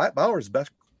 Wyatt Bauer's the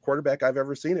best quarterback I've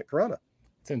ever seen at Corunna.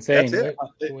 It's insane. That's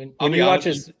it.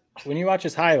 When you watch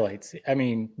his highlights, I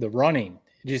mean, the running,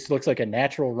 it just looks like a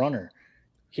natural runner.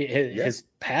 His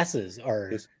passes are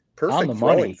his perfect on the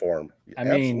money for him. I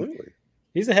mean,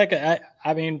 he's a heck of.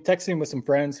 I mean, texting with some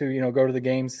friends who go to the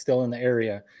games still in the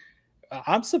area.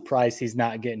 I'm surprised he's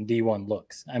not getting D1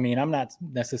 looks. I mean, I'm not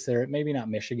necessarily, maybe not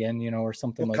Michigan, or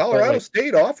something like that. Colorado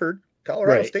State offered.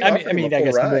 State. I mean, I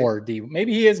guess more D.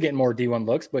 Maybe he is getting more D1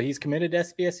 looks, but he's committed to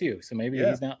SVSU, so maybe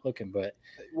he's not looking. But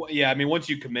yeah, I mean, once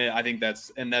you commit, I think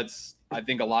I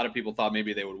think a lot of people thought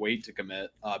maybe they would wait to commit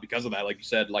because of that. Like you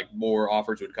said, like more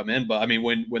offers would come in. But I mean,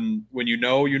 when you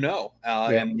know,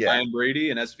 and Ryan Brady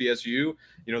and SVSU,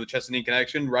 the Chesaning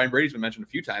connection. Ryan Brady's been mentioned a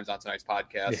few times on tonight's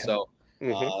podcast, so.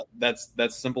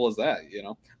 That's simple as that,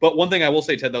 But one thing I will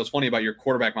say, Ted, that was funny about your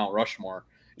quarterback Mount Rushmore.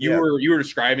 You were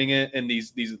describing it in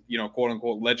these quote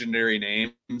unquote legendary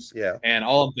names. Yeah. And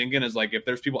all I'm thinking is like if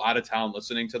there's people out of town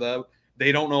listening to them,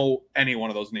 they don't know any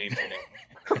one of those names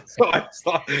anymore. So I just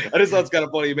thought it's kind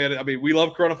of funny, man. I mean, we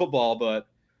love Corunna football, but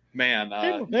man,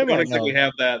 we don't exactly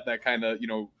have that kind of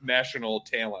national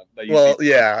talent.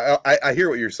 I hear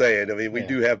what you're saying. I mean, we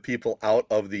do have people out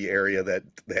of the area that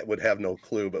would have no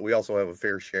clue, but we also have a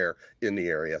fair share in the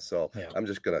area. So I'm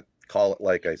just gonna call it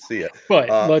like I see it. But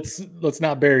let's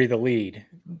not bury the lead.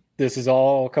 This is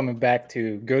all coming back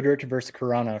to Goodrich versus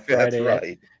Corunna Friday. That's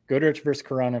right. Goodrich versus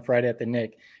Corunna Friday at the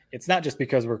Nick. It's not just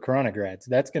because we're Corunna grads.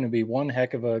 That's going to be one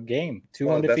heck of a game.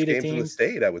 Two undefeated best games teams. in the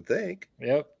state, I would think.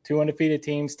 Yep. Two undefeated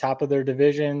teams, top of their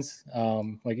divisions.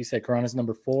 Like you said, Corunna's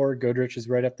number 4. Goodrich is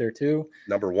right up there too.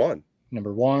 Number 1.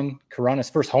 Corunna's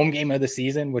first home game of the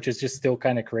season, which is just still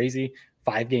kind of crazy.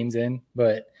 5 games in.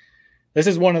 But this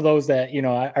is one of those that,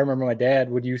 I remember my dad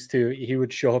he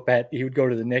would show up he would go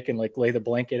to the Nick and like lay the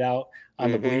blanket out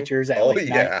on the bleachers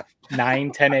at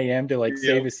 9, 10 a.m. to like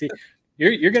save his seat.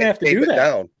 You're going to have to do that.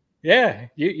 Down. Yeah,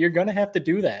 you're going to have to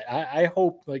do that. I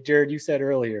hope, like Jared, you said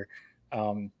earlier,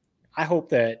 I hope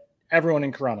that everyone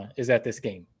in Corunna is at this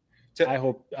game. I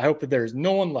hope that there's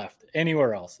no one left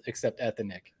anywhere else except at the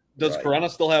Nick. Does Corunna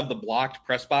still have the blocked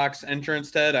press box entrance,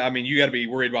 Ted? I mean, you got to be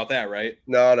worried about that, right?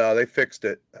 No, they fixed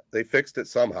it. They fixed it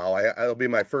somehow. It'll be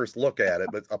my first look at it,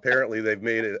 but apparently they've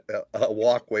made it a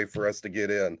walkway for us to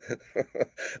get in.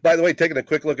 By the way, taking a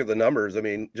quick look at the numbers, I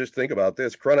mean, just think about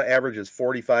this. Corunna averages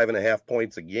 45.5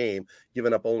 points a game,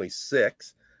 giving up only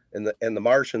 6. And the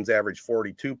Martians average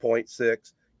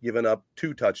 42.6, giving up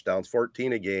 2 touchdowns,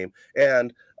 14 a game.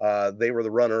 And they were the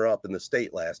runner-up in the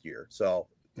state last year. So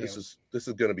this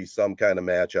is going to be some kind of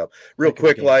matchup. Real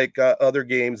quick, like other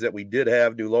games that we did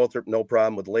have, New Lothrop, no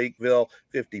problem with Lakeville,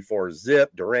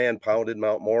 54-zip. Duran pounded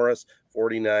Mount Morris,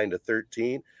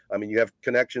 49-13. I mean, you have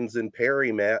connections in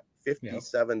Perry, Matt,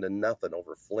 57-0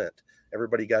 over Flint.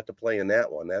 Everybody got to play in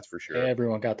that one, that's for sure.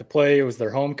 Everyone got to play. It was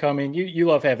their homecoming. You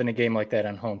love having a game like that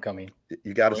on homecoming.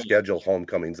 You got to schedule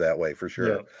homecomings that way for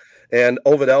sure. Yeah. And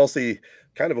Ovid Elsie,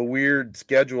 kind of a weird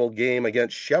scheduled game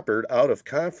against Shepherd out of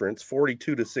conference,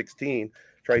 42-16.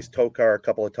 Trice Tokar, a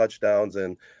couple of touchdowns,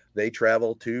 and they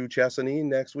travel to Chesaning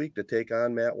next week to take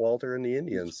on Matt Walter and the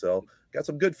Indians. So got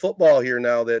some good football here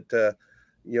now that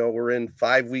we're in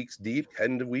 5 weeks deep,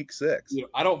 heading to week 6.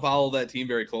 I don't follow that team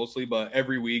very closely, but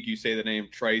every week you say the name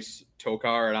Trice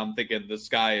Tokar, and I'm thinking this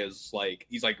guy is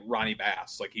he's like Ronnie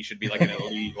Bass. Like he should be like an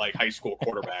elite high school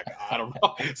quarterback. I don't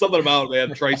know. Something about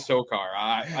Trice Tokar.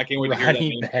 I can't wait to hear that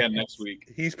name again next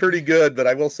week. He's pretty good, but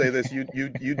I will say this: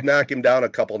 you'd knock him down a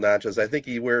couple notches. I think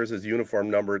he wears his uniform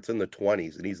number. It's in the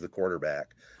 20s, and he's the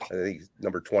quarterback. I think he's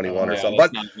number 21 or something.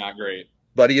 But not great.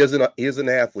 But he is an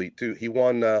athlete too. He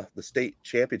won the state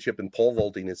championship in pole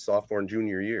vaulting his sophomore and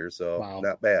junior year. So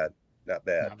Not bad.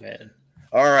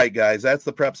 All right, guys, that's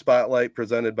the Prep Spotlight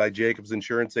presented by Jacobs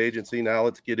Insurance Agency. Now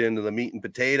let's get into the meat and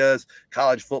potatoes,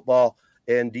 college football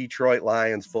and Detroit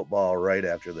Lions football right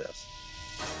after this.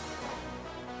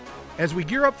 As we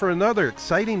gear up for another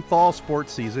exciting fall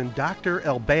sports season, Dr.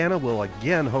 Albana will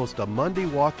again host a Monday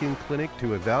walk-in clinic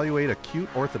to evaluate acute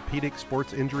orthopedic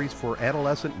sports injuries for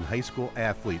adolescent and high school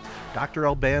athletes. Dr.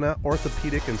 Albana,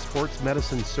 orthopedic and sports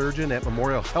medicine surgeon at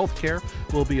Memorial Healthcare,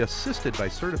 will be assisted by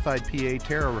certified PA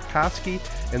Tara Rakoski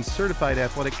and certified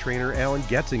athletic trainer Alan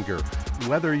Getzinger.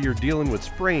 Whether you're dealing with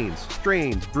sprains,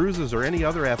 strains, bruises, or any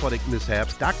other athletic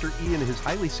mishaps, Dr. E and his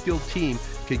highly skilled team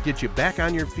can get you back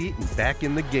on your feet and back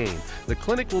in the game. The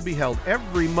clinic will be held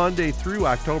every Monday through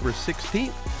October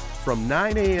 16th from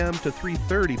 9 a.m. to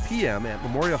 3:30 p.m. at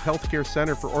Memorial Healthcare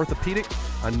Center for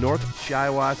Orthopedics on North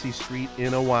Shiawassee Street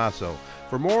in Owasso.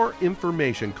 For more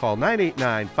information, call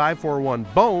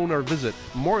 989-541-BONE or visit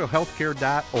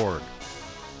memorialhealthcare.org.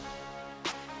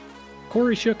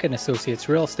 Kori Shook Associates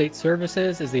Real Estate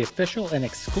Services is the official and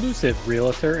exclusive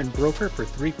realtor and broker for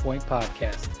 3 Point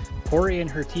Podcast. Kori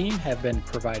and her team have been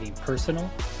providing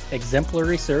personal,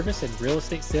 exemplary service in real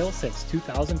estate sales since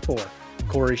 2004.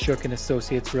 Kori Shook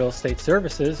Associates Real Estate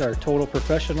Services are total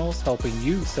professionals helping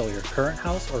you sell your current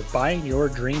house or buying your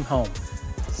dream home.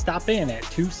 Stop in at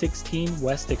 216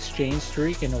 West Exchange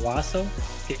Street in Owasso.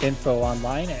 Get info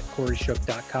online at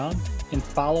korishook.com and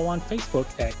follow on Facebook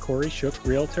at Kori Shook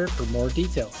Realtor for more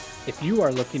details. If you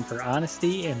are looking for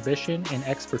honesty, ambition, and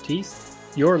expertise,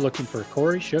 you're looking for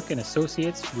Kori Shook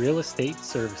Associates Real Estate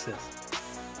Services.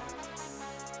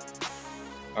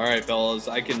 All right, fellas,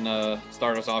 I can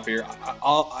start us off here.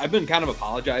 I've been kind of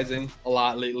apologizing a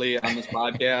lot lately on this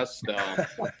podcast.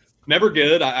 Never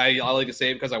good. I like to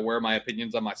say it because I wear my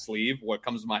opinions on my sleeve. What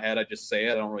comes to my head, I just say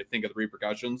it. I don't really think of the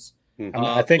repercussions.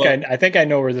 I think I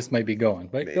know where this might be going,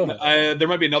 but go ahead. There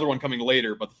might be another one coming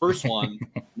later, but the first one,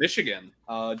 Michigan,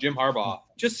 Jim Harbaugh.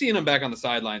 Just seeing him back on the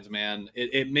sidelines, man,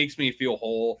 it makes me feel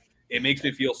whole. It makes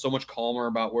me feel so much calmer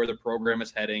about where the program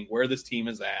is heading, where this team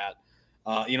is at.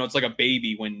 It's like a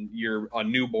baby when you're a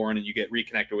newborn and you get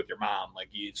reconnected with your mom.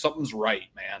 Something's right,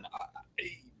 man.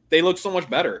 They look so much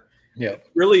better. Yeah,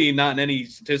 really not in any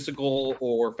statistical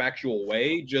or factual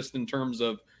way, just in terms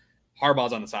of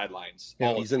Harbaugh's on the sidelines.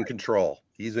 Yeah, he's in control.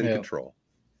 He's in control.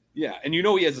 Yeah, and he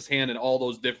has his hand in all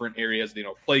those different areas,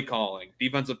 play calling,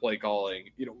 defensive play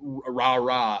calling,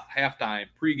 rah-rah, halftime,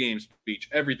 pregame speech,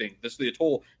 everything. The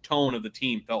whole tone of the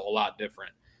team felt a lot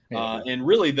different. Yeah. And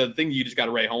really the thing you just got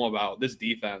to write home about, this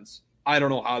defense, I don't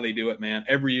know how they do it, man.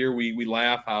 Every year we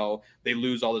laugh how they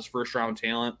lose all this first-round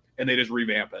talent, and they just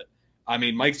revamp it. I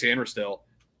mean, Mike Sanderstill,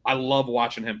 I love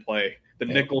watching him play. The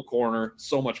nickel corner,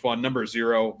 so much fun. Number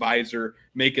 0, visor,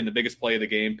 making the biggest play of the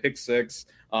game, pick 6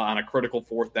 on a critical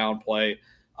 4th down play.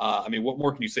 What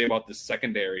more can you say about this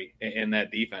secondary and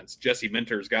that defense? Jesse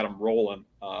Minter's got them rolling.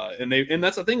 And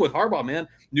that's the thing with Harbaugh, man.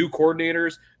 New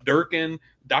coordinators, Durkin,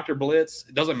 Dr. Blitz,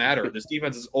 it doesn't matter. This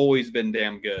defense has always been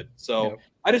damn good. So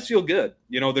I just feel good.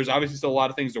 There's obviously still a lot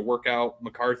of things to work out.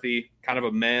 McCarthy, kind of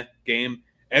a meh game.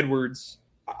 Edwards,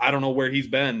 I don't know where he's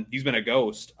been. He's been a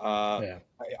ghost.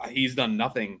 He's done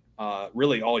nothing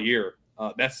really all year.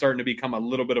 That's starting to become a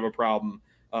little bit of a problem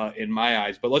in my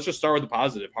eyes. But let's just start with the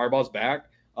positive. Harbaugh's back,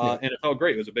 and it felt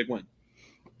great. It was a big win.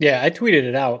 Yeah, I tweeted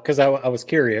it out because I was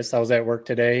curious. I was at work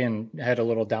today and had a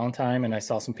little downtime, and I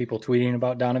saw some people tweeting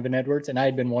about Donovan Edwards, and I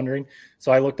had been wondering.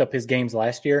 So I looked up his games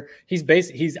last year.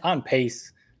 He's on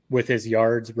pace with his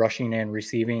yards, rushing and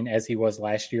receiving as he was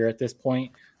last year at this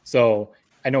point. So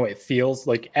I know it feels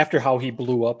like after how he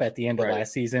blew up at the end of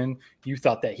last season, you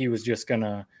thought that he was just going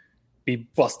to be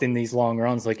busting these long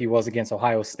runs like he was against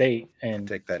Ohio State and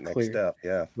take that next step.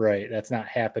 Yeah. Right. That's not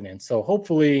happening. So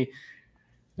hopefully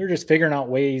they're just figuring out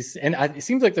ways. And it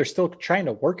seems like they're still trying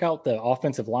to work out the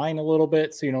offensive line a little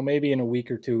bit. So, maybe in a week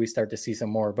or two, we start to see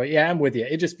some more. But yeah, I'm with you.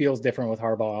 It just feels different with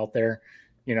Harbaugh out there.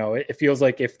 It feels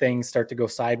like if things start to go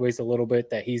sideways a little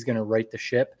bit, that he's going to right the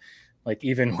ship. Like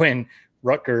even when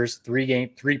Rutgers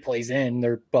 3 plays in,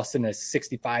 they're busting a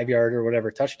 65-yard or whatever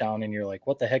touchdown, and you're like,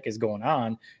 what the heck is going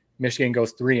on? Michigan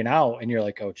goes 3 and out, and you're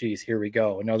like, oh geez, here we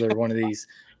go, another one of these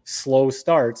slow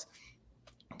starts.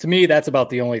 To me, that's about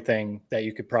the only thing that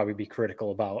you could probably be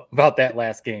critical about that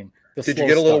last game. Did you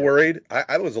get a little worried?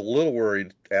 I was a little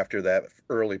worried after that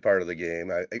early part of the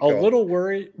game. A little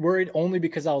worried only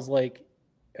because I was like,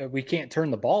 we can't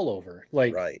turn the ball over.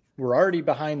 Like, we're already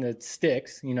behind the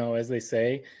sticks, as they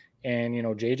say. And,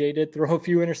 JJ did throw a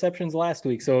few interceptions last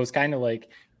week. So it was kind of like,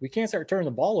 we can't start turning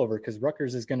the ball over because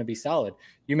Rutgers is going to be solid.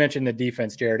 You mentioned the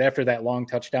defense, Jared. After that long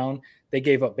touchdown, they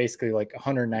gave up basically like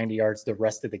 190 yards the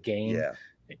rest of the game. Yeah.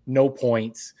 No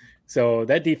points. So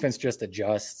that defense just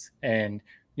adjusts. And,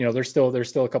 there's still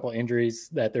a couple injuries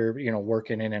that they're,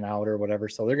 working in and out or whatever.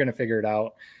 So they're going to figure it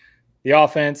out. The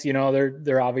offense,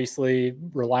 they're obviously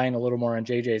relying a little more on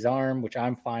JJ's arm, which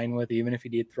I'm fine with, even if he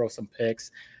did throw some picks.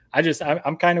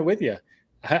 I'm kind of with you.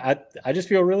 I just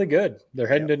feel really good. They're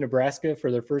heading to Nebraska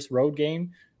for their first road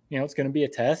game. It's going to be a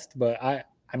test, but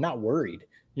I'm not worried.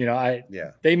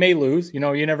 They may lose. You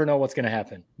never know what's going to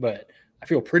happen, but I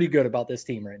feel pretty good about this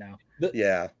team right now.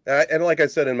 Yeah, and like I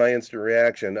said in my instant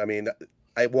reaction, I mean,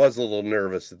 I was a little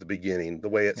nervous at the beginning, the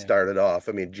way it started off.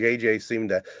 I mean, JJ seemed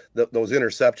to those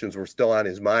interceptions were still on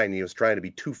his mind. He was trying to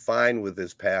be too fine with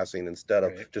his passing instead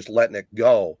of just letting it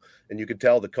go, and you could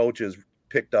tell the coaches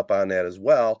picked up on that as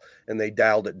well, and they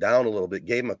dialed it down a little bit,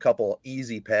 gave him a couple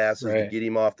easy passes to get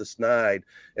him off the snide,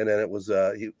 and then it was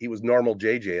he was normal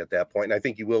JJ at that point, and I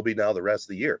think he will be now the rest of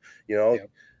the year.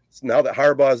 Now that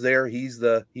Harbaugh's there, he's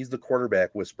the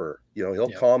quarterback whisperer. He'll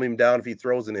calm him down if he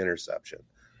throws an interception.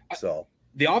 So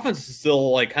the offense is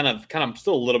still like kind of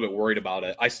still a little bit worried about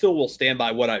it. I still will stand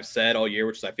by what I've said all year,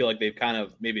 which is I feel like they've kind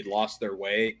of maybe lost their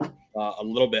way a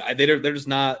little bit. They're just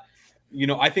not.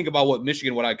 I think about what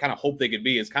Michigan, what I kind of hope they could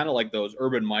be is kind of like those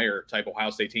Urban Meyer type Ohio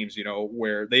State teams,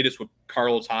 where they just would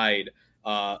Carlos Hyde,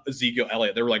 Ezekiel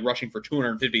Elliott. They were like rushing for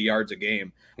 250 yards a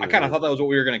game. I kind of thought that was what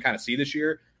we were going to kind of see this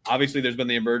year. Obviously, there's been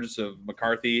the emergence of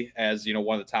McCarthy as,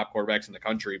 one of the top quarterbacks in the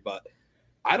country. But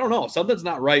I don't know. Something's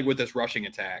not right with this rushing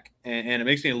attack. And it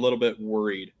makes me a little bit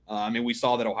worried. We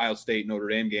saw that Ohio State Notre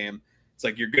Dame game. It's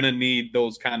like you're going to need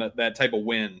that type of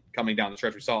win coming down the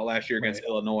stretch. We saw it last year against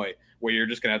Illinois, where you're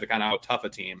just going to have to kind of out tough a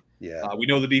team. Yeah. We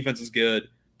know the defense is good,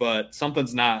 but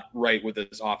something's not right with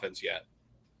this offense yet.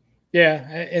 Yeah.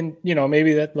 And,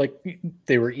 maybe that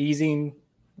they were easing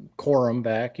Corum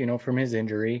back, from his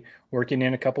injury, working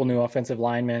in a couple new offensive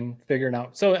linemen, figuring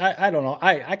out. So I don't know.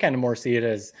 I kind of more see it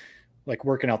as like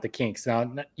working out the kinks.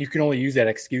 Now you can only use that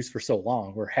excuse for so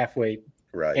long. We're halfway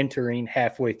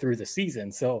through the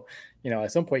season. So,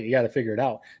 at some point you got to figure it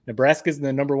out. Nebraska's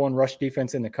the number one rush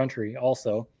defense in the country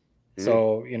also.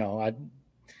 So, they're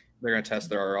going to test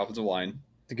their offensive line.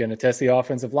 They're going to test the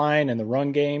offensive line and the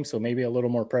run game. So maybe a little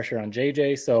more pressure on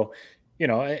JJ. So,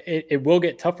 it will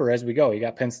get tougher as we go. You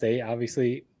got Penn State,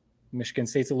 obviously Michigan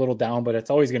State's a little down, but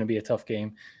it's always going to be a tough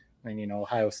game. And,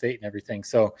 Ohio State and everything.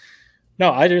 So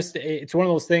no, it's one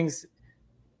of those things.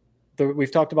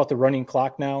 We've talked about the running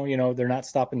clock now. They're not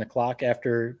stopping the clock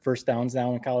after first downs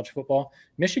now in college football.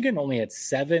 Michigan only had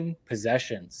 7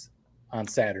 possessions on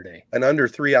Saturday. An under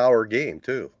 3-hour game,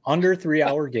 too. Under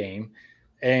 3-hour game.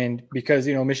 And because,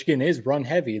 Michigan is run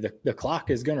heavy, the clock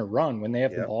is going to run when they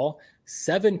have the ball.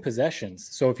 7 possessions.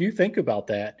 So if you think about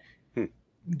that,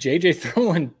 JJ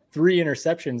throwing 3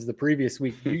 interceptions the previous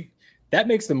week, that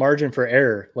makes the margin for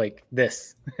error like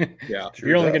this. Yeah, if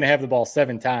you're only going to have the ball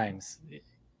 7 times.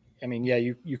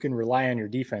 You can rely on your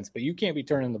defense, but you can't be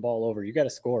turning the ball over. You got to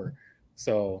score.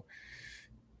 So,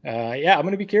 I'm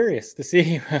going to be curious to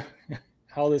see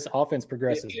how this offense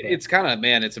progresses. It's kind of,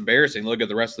 it's embarrassing. Look at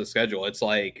the rest of the schedule. It's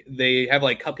like they have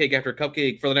like cupcake after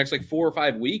cupcake for the next 4 or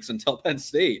 5 weeks until Penn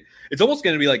State. It's almost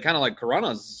going to be like kind of like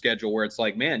Corunna's schedule where it's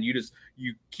like, man, you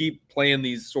keep playing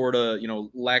these sort of,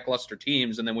 lackluster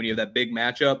teams. And then when you have that big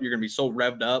matchup, you're going to be so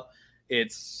revved up.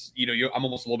 It's, I'm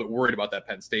almost a little bit worried about that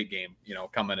Penn State game,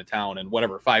 coming to town in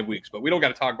 5 weeks, but we don't got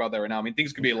to talk about that right now.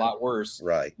 Things could be a lot worse.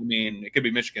 Right. It could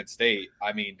be Michigan State.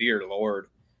 Dear Lord.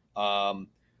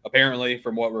 Apparently,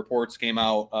 from what reports came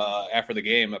out after the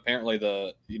game, apparently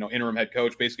the interim head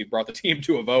coach basically brought the team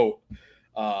to a vote,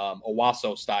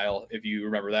 Owasso style, if you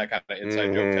remember that kind of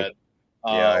inside joke, Ted.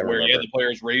 Where the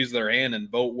players raise their hand and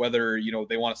vote whether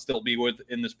they want to still be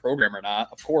in this program or not.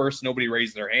 Of course, nobody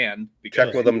raised their hand.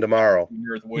 Check with them tomorrow.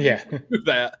 Do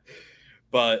that,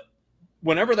 but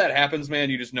whenever that happens,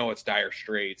 man, you just know it's dire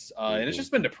straits. And it's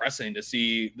just been depressing to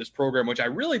see this program, which I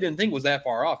really didn't think was that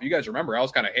far off. You guys remember, I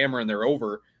was kind of hammering their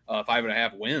over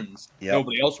 5.5 wins. Yep.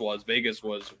 Nobody else was. Vegas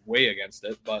was way against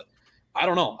it, but I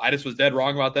don't know. I just was dead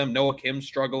wrong about them. Noah Kim's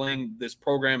struggling. This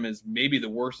program is maybe the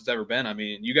worst it's ever been.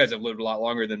 You guys have lived a lot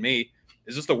longer than me.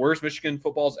 Is this the worst Michigan State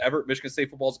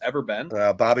football's ever been?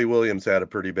 Bobby Williams had a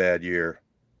pretty bad year.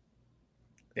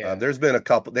 Yeah. There's been a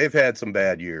couple. They've had some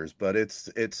bad years, but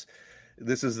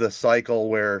this is the cycle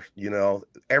where,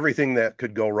 everything that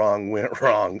could go wrong went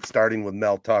wrong, starting with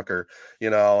Mel Tucker,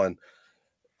 and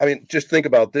I mean, just think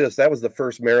about this. That was the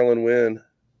first Maryland win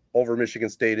over Michigan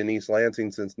State in East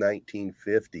Lansing since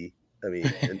 1950. I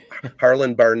mean, and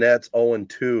Harlan Barnett's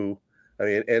 0-2. I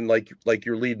mean, and like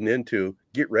you're leading into,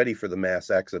 get ready for the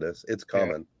mass exodus. It's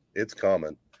coming. Yeah. It's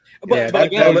coming. But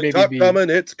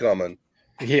It's coming.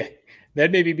 Yeah.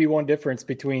 That'd maybe be one difference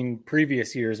between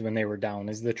previous years when they were down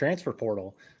is the transfer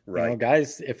portal. Right.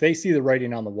 Guys, if they see the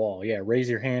writing on the wall, raise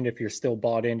your hand if you're still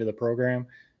bought into the program.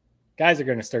 Guys are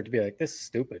going to start to be like, this is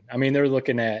stupid. I mean, they're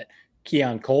looking at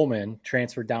Keon Coleman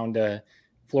transferred down to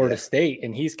Florida State,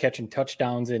 and he's catching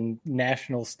touchdowns in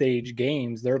national stage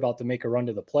games. They're about to make a run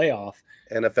to the playoff.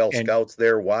 NFL scouts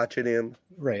there watching him.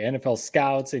 Right, NFL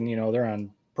scouts, and, they're on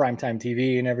primetime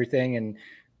TV and everything, and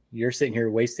you're sitting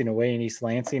here wasting away in East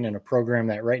Lansing in a program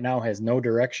that right now has no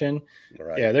direction.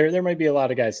 Right. Yeah, there might be a lot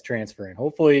of guys transferring.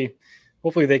 Hopefully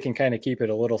they can kind of keep it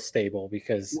a little stable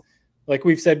because, like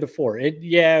we've said before,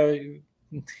 we're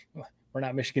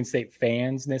not Michigan State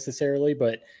fans necessarily,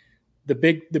 but the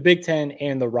Big Ten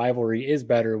and the rivalry is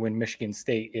better when Michigan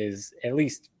State is at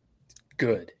least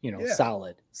good,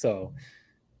 solid. So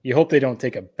you hope they don't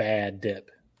take a bad dip.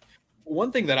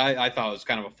 One thing that I thought was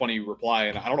kind of a funny reply,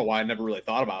 and I don't know why I never really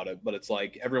thought about it, but it's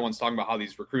like everyone's talking about how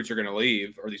these recruits are going to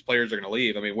leave or these players are going to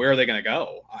leave. I mean, where are they going to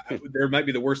go? There might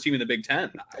be the worst team in the Big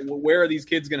Ten. Where are these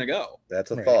kids going to go?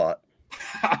 That's a thought.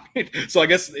 So I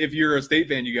guess if you're a State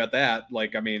fan, you got that.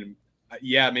 Like, I mean,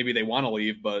 maybe they want to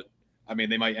leave, but I mean,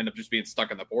 they might end up just being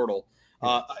stuck in the portal.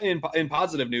 In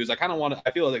positive news, I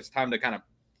feel like it's time to kind of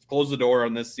close the door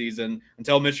on this season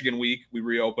until Michigan week. We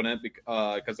reopen it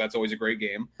because that's always a great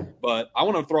game. But I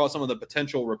want to throw out some of the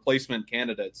potential replacement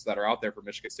candidates that are out there for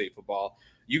Michigan State football.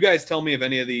 You guys tell me if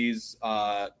any of these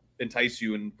entice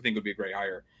you and think would be a great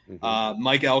hire. Mm-hmm.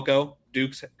 Mike Elko,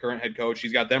 Duke's current head coach.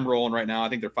 He's got them rolling right now. I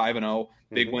think they're 5-0.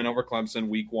 Big win over Clemson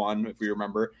week 1, if we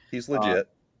remember. He's legit.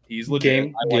 He's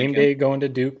legit. Game day going to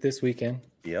Duke this weekend.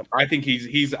 Yep. I think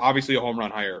he's obviously a home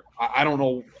run hire. I don't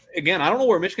know. Again, I don't know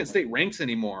where Michigan State ranks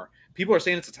anymore. People are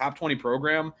saying it's a top 20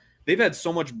 program. They've had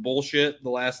so much bullshit the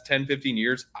last 10, 15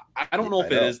 years. I don't know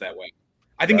if it is that way.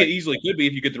 I think it easily could be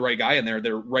if you get the right guy in there.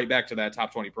 They're right back to that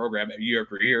top 20 program year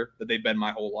after year that they've been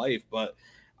my whole life. But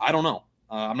I don't know.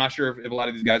 I'm not sure if a lot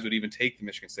of these guys would even take the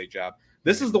Michigan State job.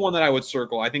 This is the one that I would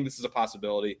circle. I think this is a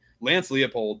possibility. Lance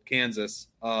Leopold, Kansas,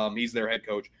 he's their head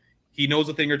coach. He knows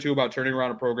a thing or two about turning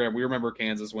around a program. We remember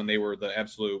Kansas when they were the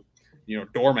absolute,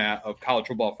 doormat of college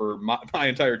football for my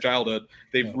entire childhood.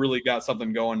 They've really got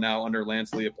something going now under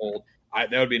Lance Leopold.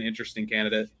 That would be an interesting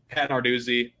candidate. Pat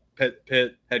Narduzzi,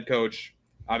 Pitt head coach.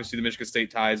 Obviously, the Michigan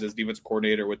State ties as defensive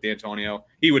coordinator with D'Antonio.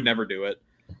 He would never do it.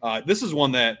 This is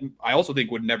one that I also think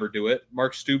would never do it.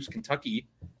 Mark Stoops, Kentucky.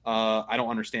 I don't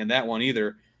understand that one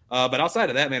either. But outside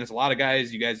of that, man, it's a lot of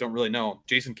guys you guys don't really know.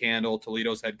 Jason Candle,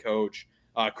 Toledo's head coach.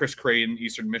 Chris Creighton,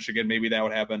 Eastern Michigan. Maybe that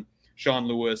would happen. Sean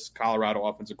Lewis, Colorado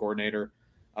offensive coordinator.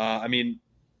 I mean,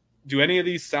 do any of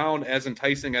these sound as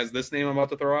enticing as this name I'm about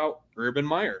to throw out? Urban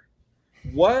Meyer.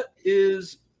 What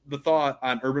is the thought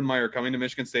on Urban Meyer coming to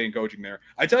Michigan State and coaching there?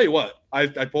 I tell you what, I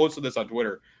posted this on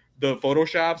Twitter. The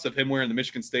photoshops of him wearing the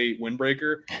Michigan State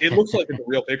windbreaker, it looks like it's a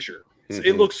real picture.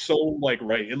 It looks so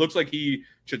right. It looks like he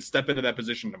should step into that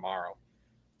position tomorrow.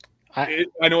 I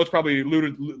know it's probably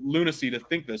lunacy to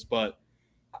think this, but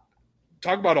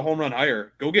talk about a home run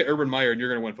hire. Go get Urban Meyer and you're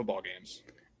going to win football games.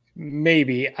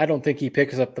 Maybe. I don't think he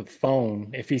picks up the phone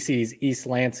if he sees East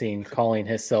Lansing calling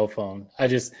his cell phone. I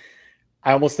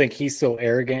almost think he's so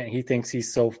arrogant. He thinks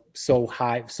he's so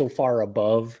high, so far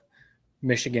above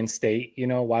Michigan State.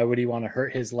 Why would he want to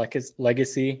hurt his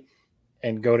legacy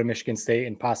and go to Michigan State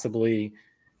and possibly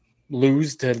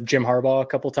lose to Jim Harbaugh a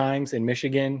couple times in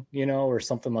Michigan, or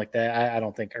something like that? I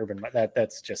don't think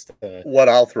that's just what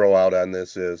I'll throw out on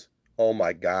this is, oh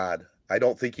my God. I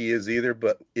don't think he is either,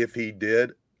 but if he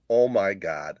did, oh my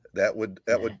God, that would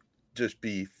just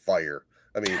be fire.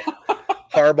 I mean,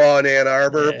 Harbaugh in Ann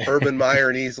Arbor, Urban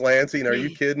Meyer in East Lansing. Are you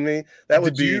kidding me?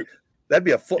 That'd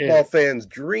be a football fan's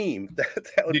dream.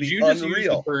 That would be unreal. Did you just use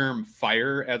the term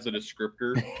fire as a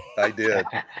descriptor? I did.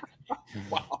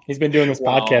 Wow. He's been doing this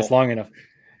podcast long enough.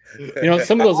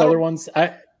 Some of those other ones,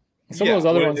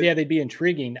 they'd be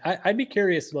intriguing. I'd be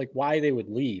curious, why they would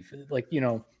leave.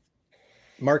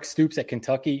 Mark Stoops at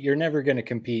Kentucky. You're never going to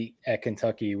compete at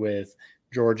Kentucky with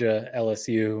Georgia,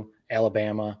 LSU,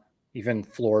 Alabama, even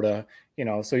Florida.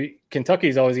 So Kentucky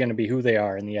is always going to be who they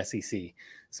are in the SEC.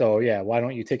 So, why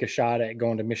don't you take a shot at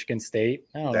going to Michigan State?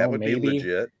 I don't know, maybe. Be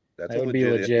legit. That's that would be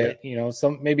legit. Yeah. You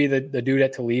know, maybe the dude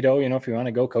at Toledo, you know, if you want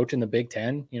to go coach in the Big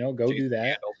Ten, you know, go do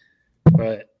that.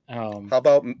 But how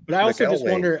about? But I also just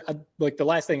wonder, like the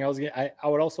last thing I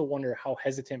would also wonder how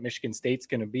hesitant Michigan State's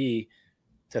going to be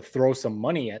to throw some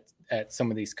money at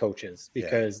some of these coaches,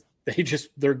 because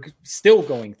they're still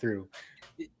going through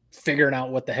figuring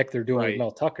out what the heck they're doing with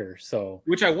Mel Tucker. So,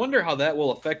 which I wonder how that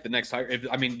will affect the next hire.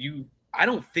 I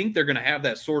don't think they're going to have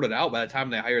that sorted out by the time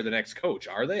they hire the next coach,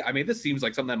 are they? I mean, this seems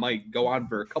like something that might go on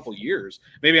for a couple years.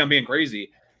 Maybe I'm being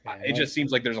crazy. Yeah, it just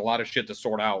seems like there's a lot of shit to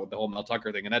sort out with the whole Mel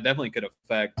Tucker thing, and that definitely could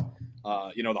affect,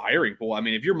 the hiring pool. I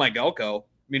mean, if you're Mike Elko,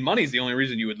 money's the only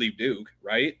reason you would leave Duke,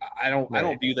 right? I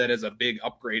don't view that as a big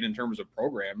upgrade in terms of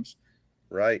programs,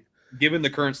 right? Given the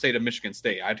current state of Michigan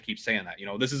State, I have to keep saying that. You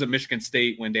know, this is a Michigan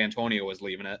State when D'Antonio was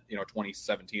leaving it.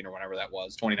 2017 or whenever that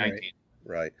was, 2019.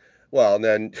 Right. Well, and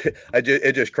then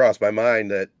it just crossed my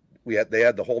mind that they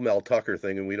had the whole Mel Tucker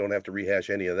thing, and we don't have to rehash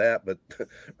any of that. But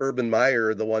Urban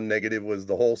Meyer, the one negative was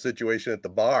the whole situation at the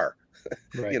bar.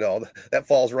 Right. That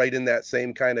falls right in that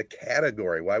same kind of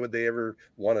category. Why would they ever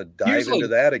want to dive into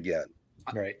that again?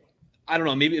 Right. I don't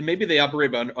know. Maybe they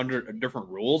operate under different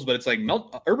rules, but it's like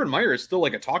Urban Meyer is still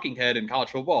like a talking head in college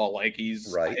football. Like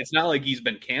it's not like he's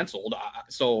been canceled.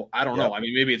 So I don't know. I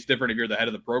mean, maybe it's different if you're the head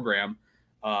of the program.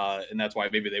 And that's why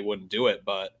maybe they wouldn't do it,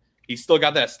 but he's still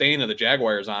got that stain of the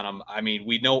Jaguars on him. I mean,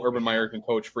 we know Urban Meyer can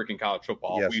coach freaking college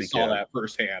football. Yes, we saw that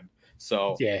firsthand.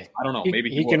 So yeah, I don't know. Maybe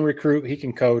he can recruit, he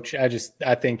can coach.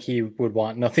 I think he would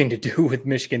want nothing to do with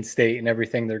Michigan State and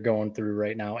everything they're going through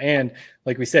right now. And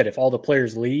like we said, if all the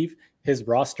players leave, his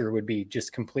roster would be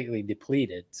just completely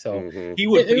depleted. So he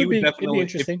would definitely, it'd be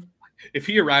interesting. If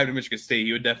he arrived in Michigan State,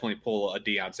 he would definitely pull a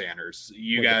Deion Sanders.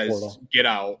 You guys get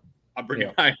out. I'm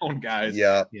bringing my own guys.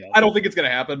 Yeah. I don't think it's going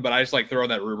to happen, but I just like throwing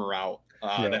that rumor out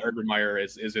that Urban Meyer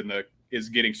is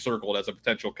getting circled as a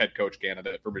potential head coach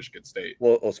candidate for Michigan State.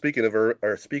 Well, speaking of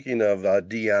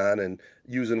Deion and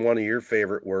using one of your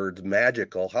favorite words,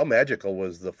 magical. How magical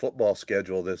was the football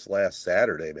schedule this last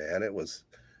Saturday, man? It was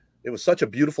such a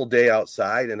beautiful day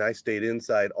outside, and I stayed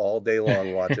inside all day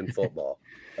long watching football.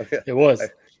 It was.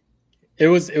 It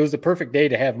was a perfect day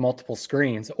to have multiple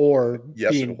screens or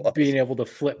being able to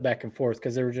flip back and forth,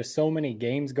 because there were just so many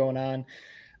games going on.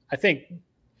 I think,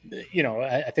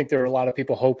 I think there were a lot of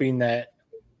people hoping that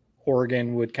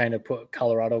Oregon would kind of put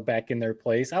Colorado back in their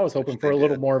place. I was hoping for a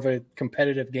little more of a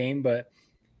competitive game, but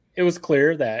it was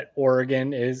clear that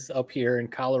Oregon is up here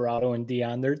and Colorado and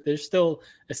Deion, they're still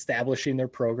establishing their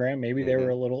program. Maybe they were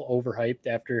a little overhyped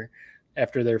after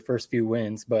their first few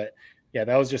wins, but yeah,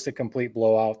 that was just a complete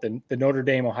blowout. The Notre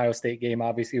Dame Ohio State game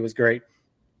obviously was great.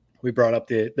 We brought up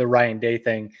the Ryan Day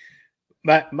thing.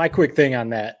 My quick thing on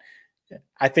that,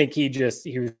 I think he was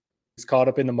caught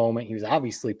up in the moment. He was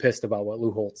obviously pissed about what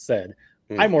Lou Holtz said.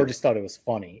 I more just thought it was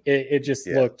funny. It just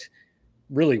looked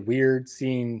really weird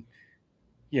seeing,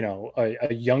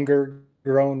 a younger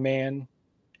grown man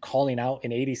calling out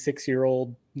an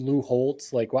 86-year-old Lou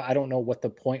Holtz. Like, I don't know what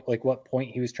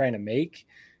point he was trying to make.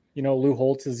 Lou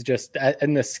Holtz is just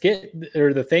in the skit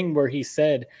or the thing where he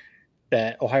said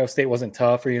that Ohio State wasn't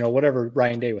tough or, whatever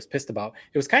Ryan Day was pissed about.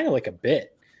 It was kind of like a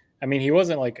bit. I mean, he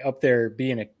wasn't like up there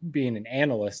being an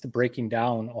analyst breaking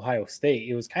down Ohio State.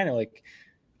 It was kind of like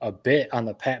a bit on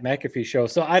the Pat McAfee show.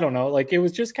 So I don't know, like it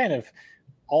was just kind of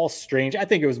all strange. I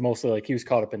think it was mostly like he was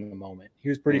caught up in the moment. He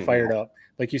was pretty fired up.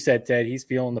 Like you said, Ted, he's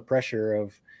feeling the pressure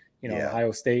of,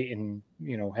 Ohio State and,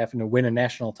 having to win a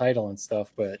national title and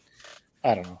stuff. But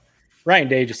I don't know. Ryan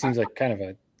Day just seems like kind of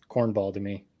a cornball to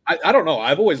me. I don't know.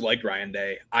 I've always liked Ryan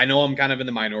Day. I know I'm kind of in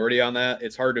the minority on that.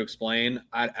 It's hard to explain.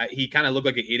 He kind of looked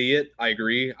like an idiot. I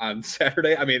agree on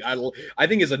Saturday. I mean, I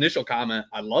think his initial comment,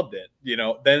 I loved it.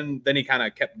 Then he kind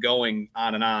of kept going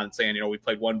on and on saying, we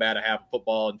played one bad half of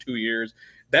football in 2 years.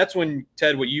 That's when,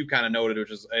 Ted, what you kind of noted,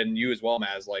 which is, and you as well,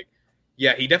 Matt, is like,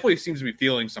 yeah, he definitely seems to be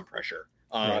feeling some pressure.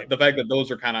 Right. The fact that those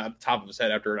are kind of at the top of his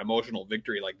head after an emotional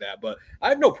victory like that. But I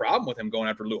have no problem with him going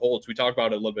after Lou Holtz. We talked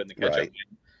about it a little bit in the catch-up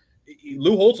game.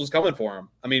 Lou Holtz was coming for him.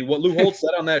 I mean, what Lou Holtz said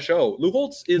on that show, what Lou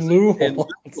Holtz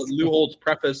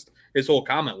prefaced his whole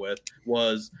comment with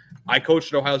was, I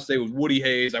coached at Ohio State with Woody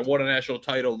Hayes. I won a national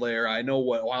title there. I know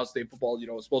what Ohio State football,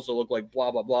 is supposed to look like,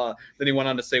 blah, blah, blah. Then he went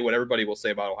on to say what everybody will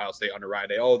say about Ohio State under Ryan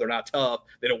Day. Oh, they're not tough.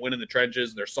 They don't win in the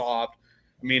trenches. They're soft.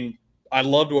 I mean, I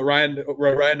loved what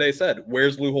Ryan Day said.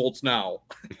 Where's Lou Holtz now?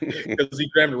 Because he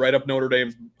crammed it right up Notre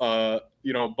Dame's, butt.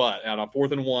 And on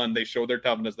 4th and 1, they showed their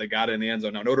toughness. They got it in the end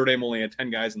zone. Now, Notre Dame only had 10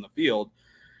 guys in the field.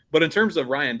 But in terms of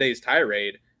Ryan Day's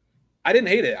tirade, I didn't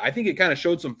hate it. I think it kind of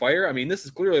showed some fire. I mean, this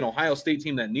is clearly an Ohio State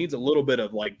team that needs a little bit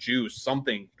of like juice,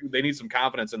 something. They need some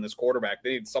confidence in this quarterback.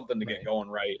 They need something to get going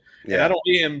right. Yeah. And I don't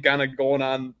see him kind of going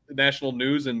on national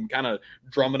news and kind of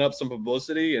drumming up some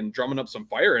publicity and drumming up some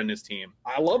fire in his team.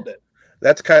 I loved it.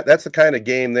 That's the kind of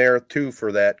game there too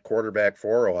for that quarterback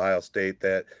for Ohio State,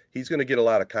 that he's going to get a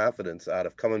lot of confidence out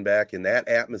of coming back in that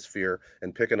atmosphere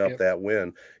and picking up that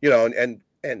win.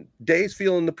 And Day's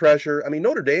feeling the pressure. I mean,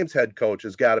 Notre Dame's head coach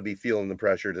has got to be feeling the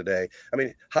pressure today. I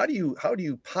mean, how do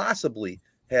you possibly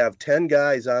have 10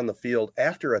 guys on the field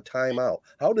after a timeout?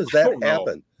 How does that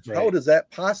happen? Right. How does that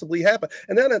possibly happen?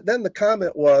 And then the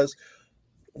comment was,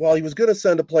 well, he was going to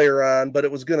send a player on, but it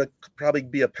was going to probably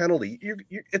be a penalty.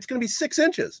 It's going to be 6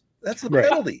 inches. That's the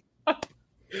penalty. Not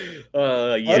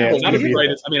the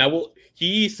brightest. I mean,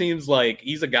 he seems like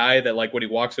he's a guy that, like, when he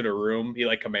walks in a room, he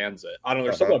like commands it. I don't know.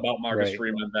 There's something about Marcus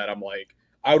Freeman that I'm like,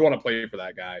 I would want to play for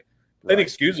that guy.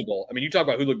 Inexcusable. I mean, you talk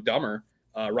about who looked dumber.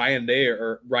 Ryan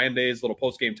Day's little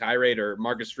post-game tirade, or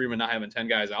Marcus Freeman not having 10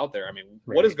 guys out there. I mean,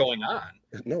 what is going on?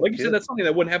 Like you said, that's something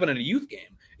that wouldn't happen in a youth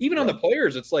game. Even on the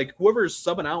players, it's like whoever's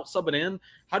subbing out, subbing in,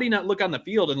 how do you not look on the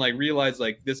field and like realize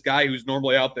like this guy who's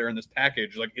normally out there in this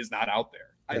package like is not out there?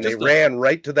 And they ran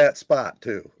right to that spot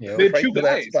too. Yeah. They had 2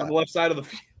 guys on the left side of the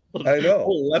field. I know.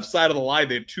 The left side of the line,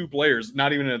 they had 2 players,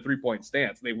 not even in a 3-point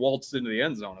stance. They waltzed into the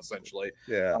end zone essentially.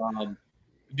 Yeah.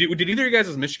 Did either of you guys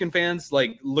as Michigan fans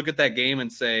like look at that game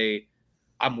and say,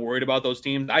 I'm worried about those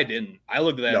teams? I didn't. I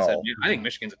looked at that and said, I think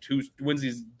Michigan's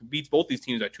beats both these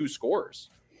teams by 2 scores.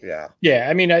 Yeah. Yeah.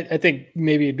 I mean, I think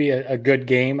maybe it'd be a good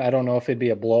game. I don't know if it'd be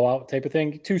a blowout type of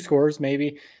thing. 2 scores,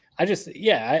 maybe.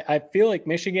 I feel like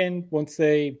Michigan, once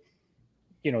they,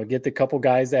 get the couple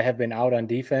guys that have been out on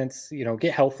defense,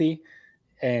 get healthy.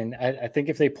 And I think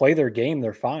if they play their game,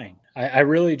 they're fine. I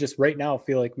really just right now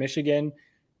feel like Michigan,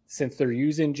 since they're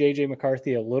using JJ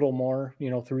McCarthy a little more,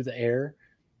 through the air,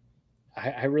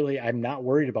 I'm not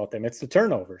worried about them. It's the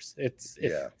turnovers.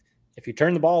 If you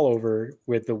turn the ball over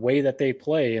with the way that they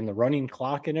play and the running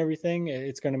clock and everything,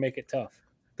 it's going to make it tough.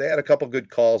 They had a couple good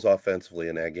calls offensively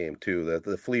in that game too.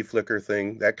 The flea flicker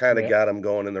thing that kind of got them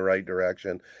going in the right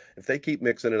direction. If they keep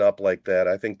mixing it up like that,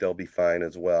 I think they'll be fine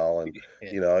as well. And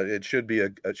it should be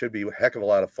a heck of a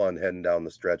lot of fun heading down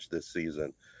the stretch this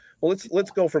season. Well,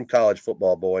 let's go from college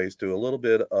football, boys, to a little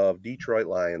bit of Detroit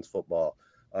Lions football.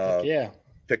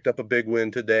 Picked up a big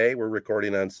win today. We're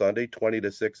recording on Sunday,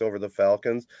 20-6 over the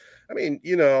Falcons. I mean,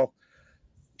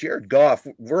 Jared Goff,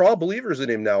 we're all believers in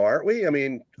him now, aren't we? I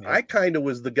mean, I kind of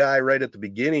was the guy right at the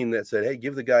beginning that said, hey,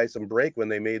 give the guy some break when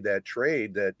they made that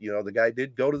trade, that, the guy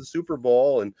did go to the Super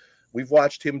Bowl, and we've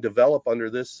watched him develop under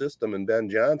this system and Ben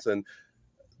Johnson.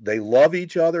 They love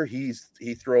each other. He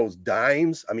throws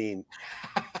dimes. I mean,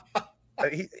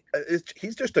 he's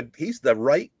the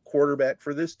right quarterback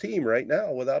for this team right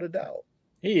now, without a doubt.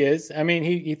 He is. I mean,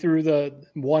 he threw the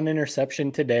 1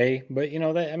 interception today, but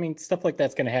stuff like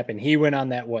that's going to happen. He went on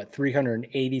that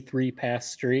 383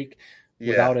 pass streak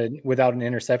without an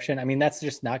interception. I mean, that's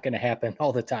just not going to happen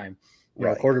all the time.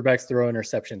 Quarterbacks throw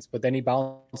interceptions, but then he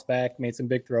bounced back, made some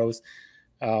big throws.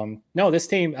 No, this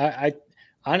team, I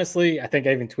honestly, I think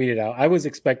I even tweeted out, I was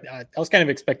kind of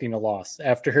expecting a loss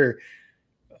after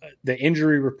the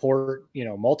injury report,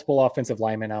 multiple offensive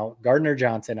linemen out, Gardner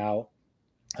Johnson out,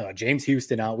 James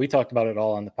Houston out. We talked about it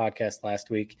all on the podcast last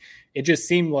week. It just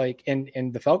seemed like, and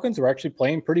the Falcons were actually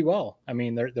playing pretty well. I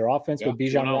mean, their offense with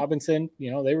Bijan Robinson,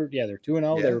 they're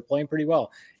 2-0. They were playing pretty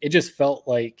well. It just felt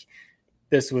like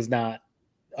this was not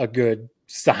a good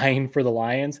sign for the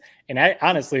Lions. And I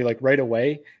honestly, like right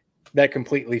away, that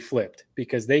completely flipped,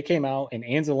 because they came out and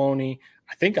Anzalone,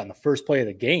 I think on the first play of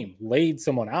the game, laid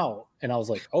someone out. And I was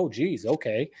like, oh, geez,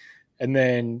 okay. And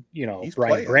then,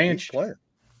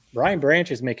 Brian Branch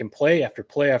is making play after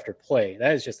play after play.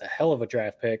 That is just a hell of a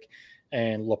draft pick.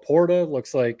 And Laporta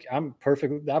looks like I'm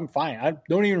perfect. I'm fine. I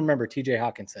don't even remember TJ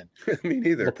Hawkinson. Me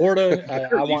neither. Laporta,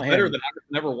 I want him. Better than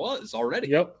Hawkinson ever was already.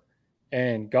 Yep.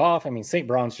 And Goff, St.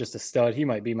 Brown's just a stud. He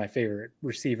might be my favorite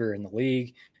receiver in the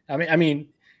league.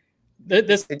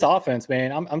 This offense,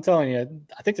 man, I'm telling you,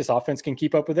 I think this offense can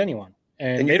keep up with anyone.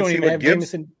 And they don't even have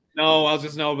Jameson. No, I was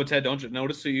just but Ted, don't you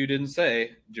notice who you didn't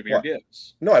say? Jahmyr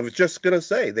Gibbs. No, I was just going to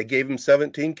say they gave him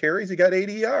 17 carries. He got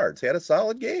 80 yards. He had a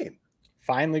solid game.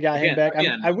 Finally got him back.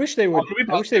 I wish they would.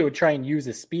 I wish they would try and use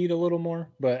his speed a little more.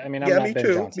 But I'm not Ben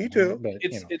Johnson. Me too. But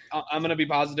I'm going to be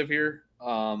positive here.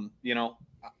 I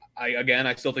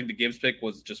still think the Gibbs pick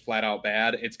was just flat out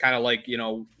bad. It's kind of like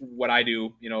what I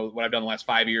do. What I've done the last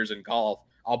 5 years in golf.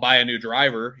 I'll buy a new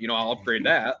driver. I'll upgrade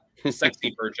that.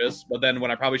 Sexy purchase, but then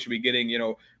when I probably should be getting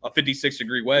a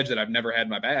 56-degree wedge that I've never had in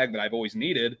my bag that I've always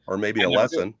needed, or maybe a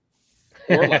lesson.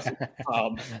 or less.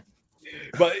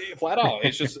 But flat out,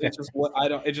 it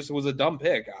just was a dumb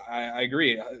pick. I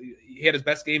agree. He had his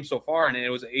best game so far, and it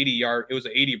was an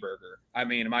 80 burger. I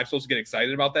mean, am I supposed to get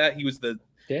excited about that? He was the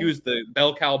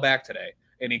bell cow back today,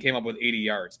 and he came up with 80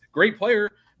 yards. Great player.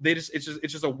 It's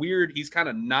just a weird. He's kind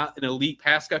of not an elite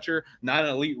pass catcher, not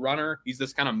an elite runner. He's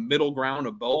this kind of middle ground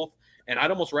of both. And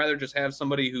I'd almost rather just have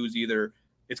somebody who's either.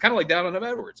 It's kind of like Donovan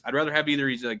Edwards. I'd rather have either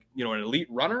he's like an elite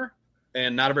runner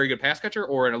and not a very good pass catcher,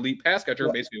 or an elite pass catcher,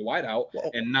 basically a wideout,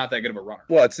 and not that good of a runner.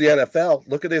 Well, it's the NFL.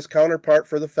 Look at his counterpart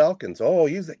for the Falcons. Oh,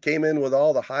 he came in with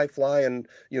all the high flying,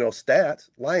 stats.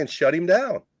 Lions shut him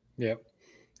down. Yep.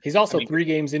 He's also 3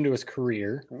 games into his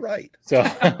career. Right. So,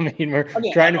 we're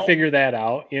trying to figure that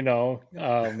out, No,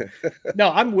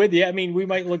 I'm with you. I mean, we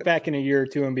might look back in a year or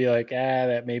two and be like,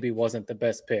 that maybe wasn't the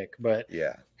best pick. But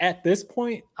at this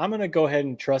point, I'm going to go ahead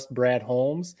and trust Brad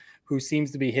Holmes, who seems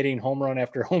to be hitting home run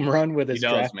after home run with his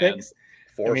draft picks.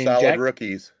 4 solid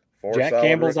rookies. Jack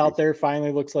Campbell's out there.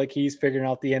 Finally looks like he's figuring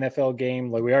out the NFL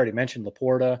game. Like we already mentioned,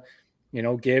 Laporta.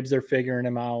 Gibbs are figuring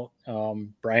him out.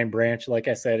 Brian Branch, like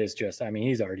I said, is just,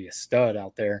 he's already a stud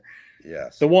out there.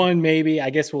 Yes. The one, maybe, I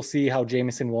guess we'll see how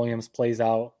Jameson Williams plays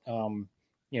out.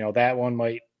 That one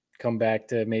might come back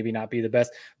to maybe not be the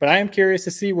best, but I am curious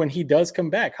to see when he does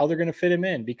come back, how they're going to fit him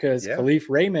in, because Khalif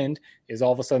Raymond is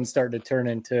all of a sudden starting to turn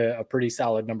into a pretty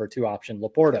solid number 2 option.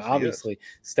 Laporta, obviously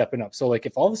stepping up. So like,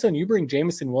 if all of a sudden you bring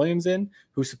Jameson Williams in,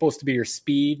 who's supposed to be your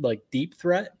speed, like deep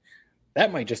threat,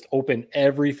 that might just open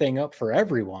everything up for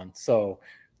everyone. So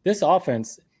this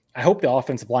offense, I hope the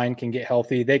offensive line can get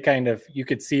healthy. They you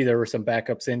could see there were some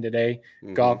backups in today.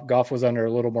 Mm-hmm. Goff was under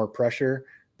a little more pressure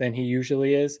than he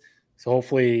usually is. So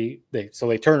hopefully they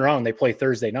turn around, they play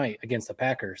Thursday night against the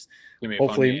Packers.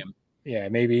 Hopefully,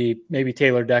 maybe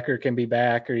Taylor Decker can be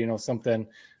back, or, something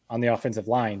on the offensive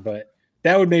line, but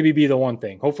that would maybe be the one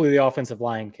thing. Hopefully the offensive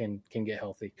line can get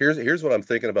healthy. Here's what I'm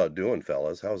thinking about doing,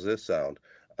 fellas. How's this sound?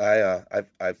 I'm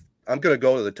going to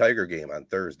go to the Tiger game on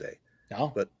Thursday.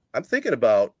 No. But I'm thinking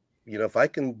about, if I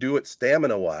can do it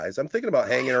stamina wise, I'm thinking about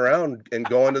hanging around and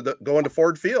going to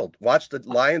Ford Field, watch the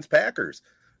Lions Packers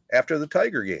after the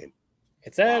Tiger game.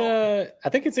 It's at I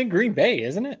think it's in Green Bay,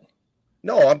 isn't it?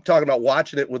 No, I'm talking about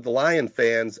watching it with the Lion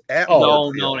fans at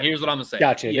No, here's what I'm going to say.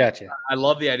 Gotcha. I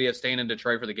love the idea of staying in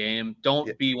Detroit for the game.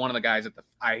 Don't be one of the guys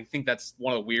I think that's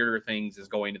one of the weirder things, is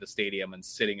going to the stadium and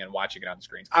sitting and watching it on the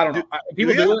screens. I don't know.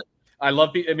 People do it. I love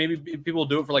maybe people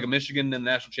do it for like a Michigan and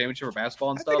national championship or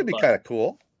basketball and stuff. I think it'd be kind of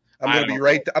cool. I'm going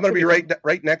to be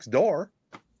right next door.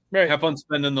 Right. Have fun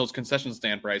spending those concession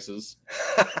stand prices.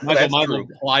 Might as well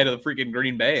fly to the freaking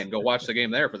Green Bay and go watch the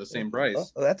game there for the same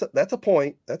price. Well, that's a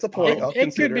point. That's a point.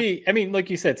 It could be. Like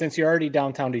you said, since you're already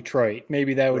downtown Detroit,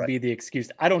 maybe that would be the excuse.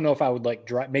 I don't know if I would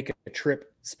make a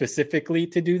trip specifically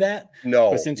to do that.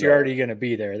 No, but since you're already going to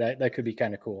be there, that could be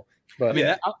kind of cool. But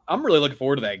I'm really looking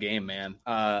forward to that game, man.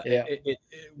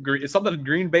 It's something.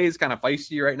 Green Bay is kind of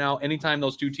feisty right now. Anytime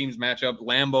those two teams match up,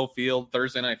 Lambeau Field,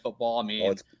 Thursday Night Football.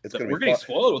 We're getting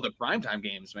spoiled with the primetime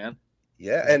games, man.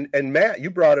 Yeah, and Matt, you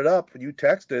brought it up. You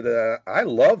texted. I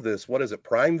love this. What is it?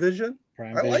 Prime Vision.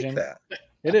 I like that.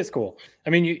 It is cool.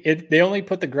 They only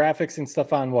put the graphics and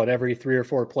stuff on every 3 or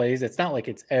 4 plays. It's not like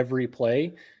it's every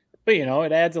play, but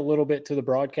it adds a little bit to the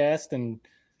broadcast. And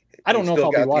I don't know if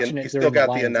I'll be watching it. Still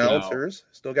got the announcers.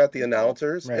 Still got the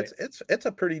announcers. Right. It's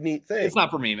a pretty neat thing. It's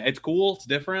not for me. It's cool. It's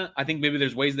different. I think maybe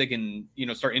there's ways they can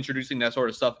start introducing that sort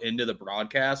of stuff into the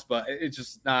broadcast, but it's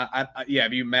just not.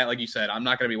 Matt, like you said, I'm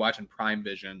not going to be watching Prime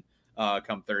Vision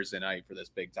come Thursday night for this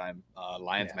big time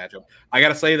Lions matchup. I got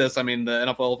to say this. the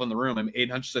NFL elephant in the room. Aiden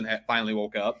Hutchinson finally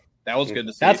woke up. That was good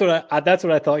to see. That's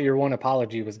what I thought your one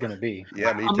apology was going to be.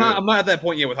 Yeah, me too. I'm not at that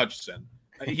point yet with Hutchinson.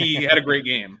 He had a great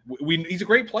game. He's a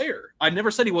great player. I never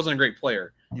said he wasn't a great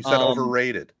player. You said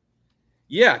overrated.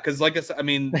 Yeah, because like I said,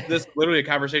 this literally a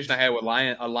conversation I had with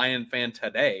a Lion fan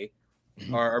today,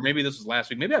 or maybe this was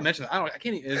last week. Maybe I mentioned it. I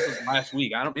can't. This was last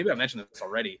week. Maybe I mentioned this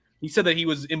already. He said that he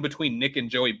was in between Nick and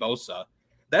Joey Bosa.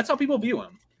 That's how people view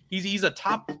him. He's a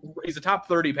top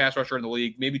 30 pass rusher in the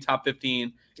league, maybe top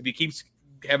 15. If he keeps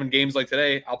having games like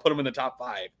today, I'll put him in the top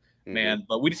 5. Man,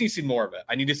 but we just need to see more of it.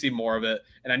 I need to see more of it,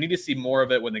 and I need to see more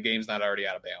of it when the game's not already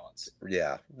out of balance.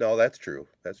 Yeah, no, that's true.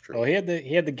 Well, he had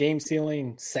the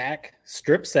game-sealing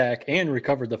strip sack, and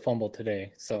recovered the fumble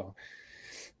today. So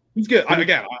he's good. I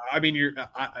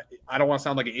don't want to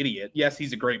sound like an idiot. Yes,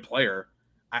 he's a great player.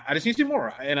 I just need to see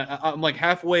more, and I'm like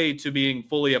halfway to being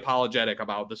fully apologetic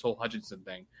about this whole Hutchinson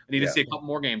thing. I need to see a couple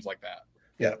more games like that.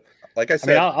 Yeah. Like I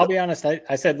said, I'll be honest.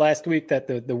 I said last week that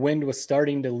the wind was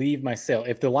starting to leave my sail.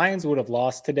 If the Lions would have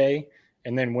lost today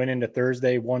and then went into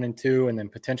Thursday 1-2, and then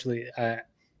potentially,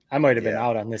 I I might have been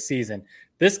out on this season.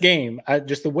 This game,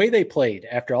 just the way they played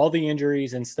after all the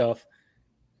injuries and stuff.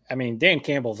 I mean, Dan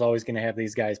Campbell's always going to have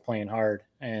these guys playing hard.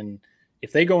 And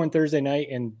if they go in Thursday night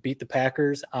and beat the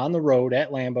Packers on the road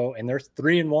at Lambeau and they're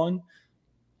 3-1,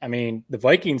 I mean, the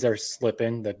Vikings are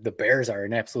slipping. The Bears are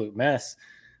an absolute mess.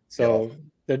 So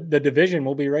the division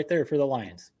will be right there for the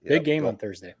Lions. Big game on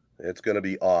Thursday. It's going to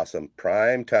be awesome.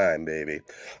 Prime time, baby.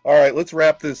 All right, let's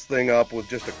wrap this thing up with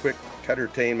just a quick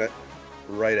entertainment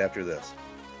right after this.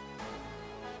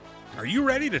 Are you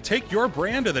ready to take your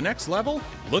brand to the next level?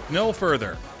 Look no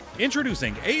further.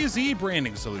 Introducing AZee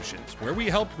Branding Solutions, where we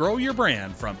help grow your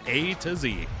brand from A to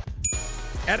Z.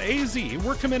 At AZee,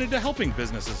 we're committed to helping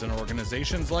businesses and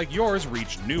organizations like yours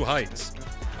reach new heights.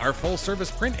 Our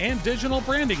full-service print and digital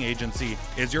branding agency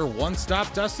is your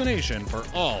one-stop destination for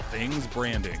all things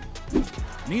branding.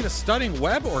 Need a stunning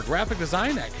web or graphic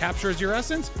design that captures your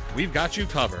essence? We've got you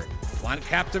covered. Want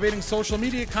captivating social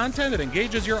media content that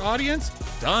engages your audience?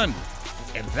 Done.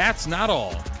 And that's not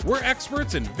all. We're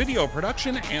experts in video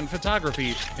production and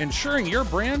photography, ensuring your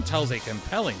brand tells a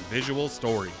compelling visual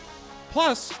story.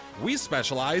 Plus, we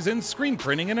specialize in screen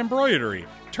printing and embroidery,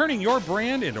 turning your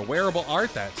brand into wearable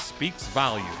art that speaks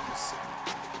volumes.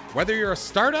 Whether you're a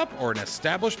startup or an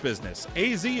established business,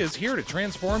 AZee is here to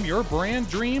transform your brand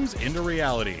dreams into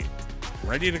reality.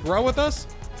 Ready to grow with us?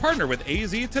 Partner with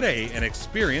AZee today and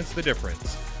experience the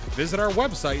difference. Visit our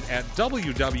website at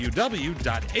www.az.co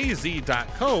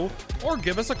or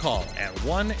give us a call at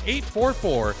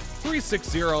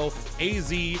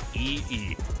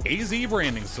 1-844-360-AZEE. AZee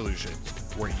Branding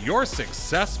Solutions, where your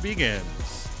success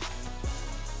begins.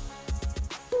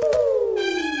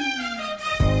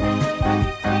 All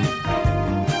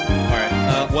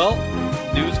right. Well,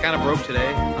 news kind of broke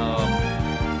today.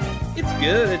 It's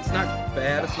good. It's not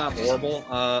bad. It's not horrible.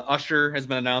 Usher has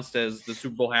been announced as the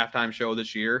Super Bowl halftime show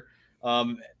this year.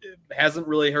 Hasn't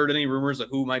really heard any rumors of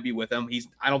who might be with him.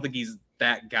 I don't think he's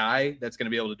that guy that's going to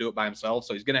be able to do it by himself.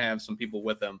 So he's going to have some people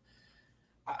with him.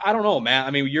 I don't know, Matt.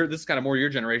 I mean, this is kind of more your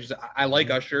generation. I like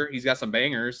Usher. He's got some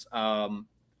bangers. I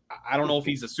don't know if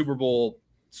he's a Super Bowl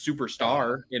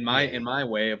superstar in my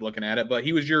way of looking at it, but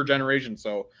he was your generation,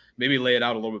 so maybe lay it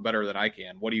out a little bit better than I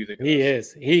can. What do you think?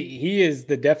 He is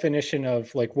the definition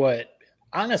of like what,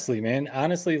 honestly,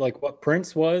 like what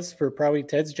Prince was for probably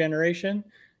Ted's generation,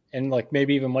 and like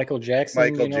maybe even Michael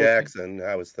Jackson. Jackson,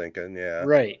 I was thinking, yeah.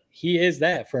 Right. He is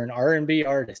that for an R&B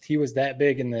artist. He was that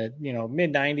big in the,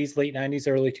 mid 90s, late 90s,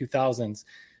 early 2000s.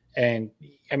 And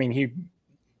I mean, he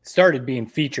started being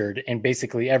featured in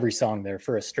basically every song there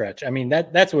for a stretch. I mean,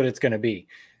 that's what it's going to be.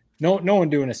 No one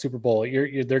doing a Super Bowl.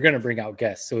 They're going to bring out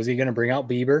guests. So is he going to bring out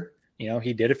Bieber?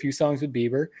 He did a few songs with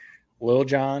Bieber, Lil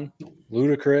Jon,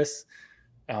 Ludacris,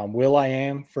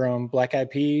 will.i.am from Black Eyed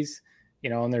Peas,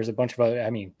 and there's a bunch of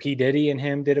other, P. Diddy and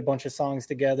him did a bunch of songs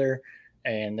together.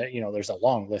 And, there's a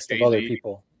long list of other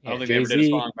people. I don't think they ever did a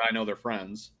song, but I know they're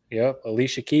friends. Yep.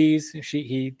 Alicia Keys.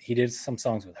 He did some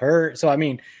songs with her. So,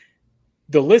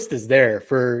 the list is there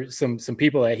for some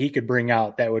people that he could bring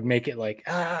out that would make it like,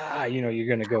 you're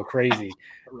going to go crazy.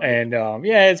 Right. And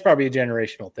it's probably a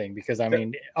generational thing because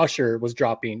Usher was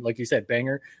dropping, like you said,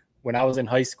 banger when I was in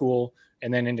high school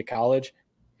and then into college.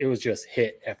 It was just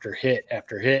hit after hit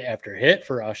after hit after hit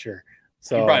for Usher.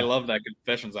 So you probably loved that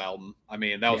Confessions album.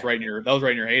 That was right in your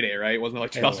heyday, right? Wasn't it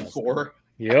like 2004?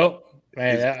 Yep.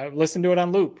 Man, I listened to it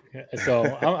on loop.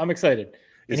 So I'm excited.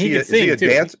 And is he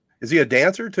a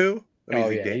dancer too? He's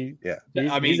a can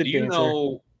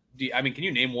dancer.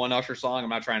 you name one Usher song? I'm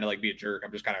not trying to like be a jerk.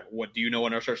 I'm just kind of, what do you know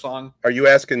an Usher song? Are you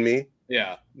asking me?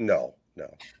 Yeah. No.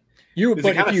 It's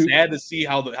kind of sad to see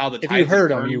how the if you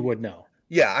heard him, you would know.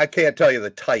 Yeah, I can't tell you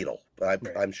the title, but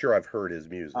I'm sure I've heard his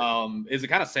music. Is it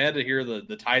kind of sad to hear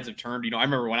the tides have turned? I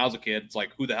remember when I was a kid, it's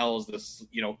like, who the hell is this,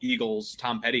 Eagles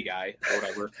Tom Petty guy or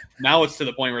whatever. Now it's to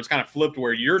the point where it's kind of flipped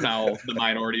where you're now the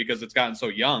minority because it's gotten so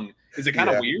young. Is it kind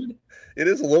of weird? It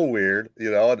is a little weird,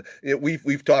 and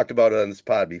we've talked about it on this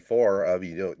pod before.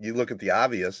 You look at the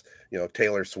obvious,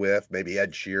 Taylor Swift, maybe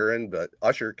Ed Sheeran, but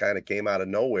Usher kind of came out of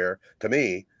nowhere to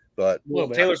me. But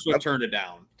Taylor Swift turned it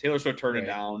down.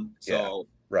 So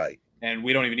right. And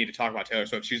we don't even need to talk about Taylor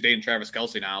Swift. She's dating Travis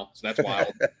Kelce now, so that's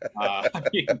wild.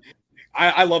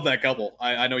 I love that couple.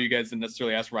 I know you guys didn't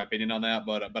necessarily ask for my opinion on that,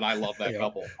 but I love that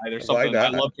couple. There's something. I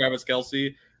love Travis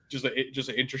Kelce. Just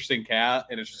an interesting cat,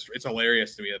 and it's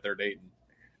hilarious to me that they're dating.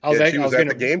 She was at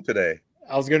the game today.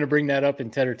 I was going to bring that up in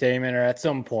entertainment or at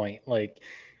some point. Like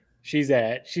she's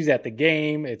at the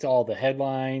game. It's all the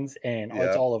headlines and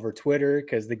it's all over Twitter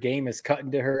because the game is cutting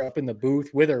to her up in the booth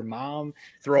with her mom,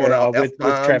 throwing out with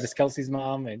Travis Kelce's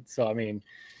mom. And so,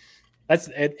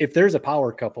 if there's a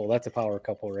power couple, that's a power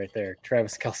couple right there.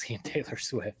 Travis Kelce and Taylor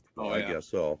Swift. I guess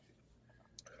so.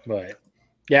 But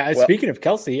yeah, speaking of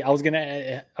Kelce,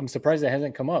 I'm surprised it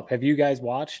hasn't come up. Have you guys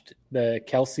watched the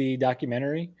Kelce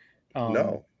documentary?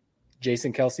 No.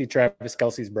 Jason Kelce, Travis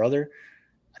Kelce's brother.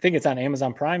 I think it's on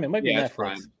Amazon Prime. It might be Netflix.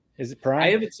 Prime. Is it Prime? I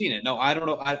haven't seen it. No, I don't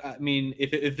know. I mean,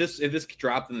 if this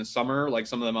dropped in the summer, like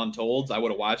some of them Untolds, I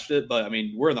would have watched it. But I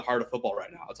mean, we're in the heart of football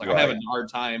right now. It's like I'm having a hard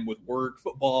time with work,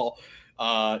 football,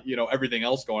 everything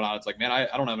else going on. It's like, man,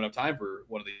 I don't have enough time for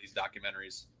one of these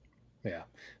documentaries. Yeah.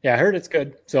 I heard it's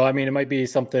good. So I mean, it might be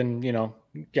something.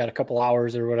 Got a couple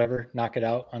hours or whatever. Knock it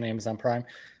out on Amazon Prime.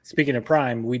 Speaking of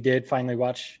Prime, we did finally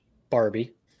watch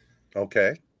Barbie.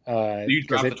 Okay. You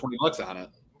dropped the $20 on it.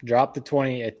 Dropped the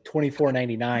 20 at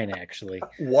 $24.99 actually.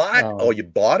 What? You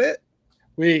bought it?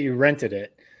 We rented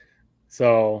it.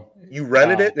 So you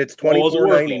rented it and it's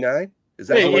 $24.99? Is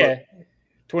that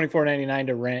 $24.99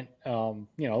 to rent?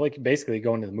 Like basically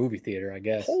going to the movie theater, I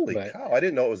guess. Holy cow! I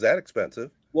didn't know it was that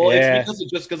expensive. Well,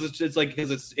 it's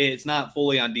because it's not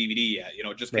fully on DVD yet.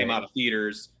 It just came out of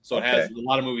theaters, so it has a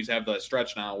lot of movies have the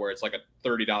stretch now where it's like a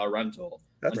 $30 rental.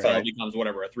 Until it becomes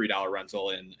whatever, a $3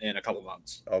 rental in a couple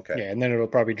months. Okay. Yeah, and then it'll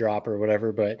probably drop or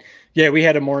whatever. But yeah, we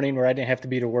had a morning where I didn't have to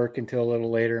be to work until a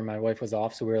little later, and my wife was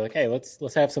off, so we were like, hey,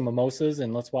 let's have some mimosas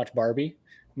and let's watch Barbie,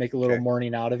 make a little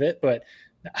morning out of it. But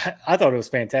I thought it was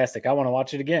fantastic. I want to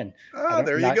watch it again.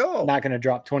 There you go. Not going to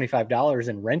drop $25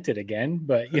 and rent it again,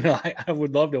 but I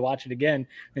would love to watch it again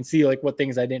and see like what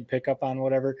things I didn't pick up on,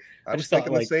 whatever. I just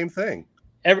thinking the same thing.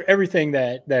 Everything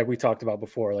that we talked about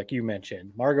before, like you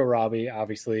mentioned, Margot Robbie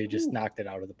obviously just knocked it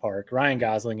out of the park. Ryan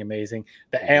Gosling, amazing.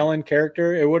 The Alan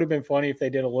character, it would have been funny if they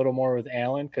did a little more with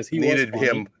Alan because he needed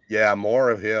him. Yeah,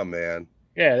 more of him, man.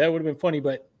 Yeah, that would have been funny,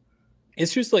 but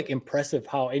it's just like impressive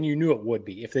how, and you knew it would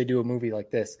be if they do a movie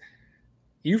like this.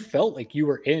 You felt like you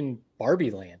were in Barbie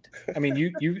land. I mean,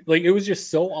 you like it was just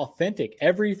so authentic.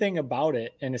 Everything about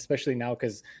it, and especially now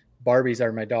because Barbies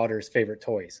are my daughter's favorite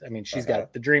toys. I mean, she's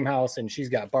got the dream house and she's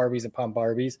got Barbies upon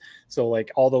Barbies. So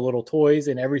like all the little toys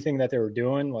and everything that they were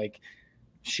doing, like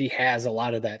she has a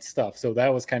lot of that stuff. So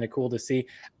that was kind of cool to see.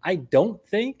 I don't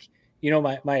think,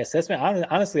 my assessment,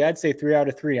 honestly, I'd say 3 out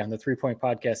of 3 on the 3-point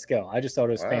podcast scale. I just thought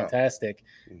it was fantastic.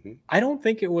 Mm-hmm. I don't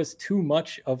think it was too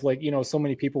much of like, so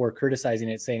many people were criticizing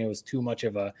it, saying it was too much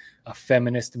of a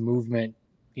feminist movement,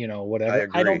 whatever.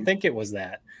 I don't think it was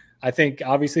that. I think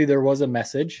obviously there was a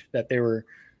message that they were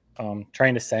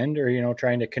trying to send or,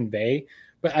 trying to convey.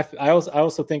 But I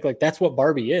also think like that's what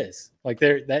Barbie is. Like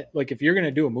if you're going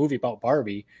to do a movie about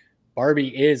Barbie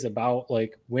is about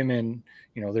like women,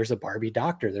 there's a Barbie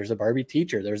doctor, there's a Barbie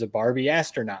teacher, there's a Barbie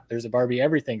astronaut, there's a Barbie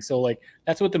everything. So like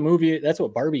that's what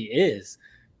Barbie is.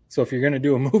 So if you're going to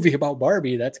do a movie about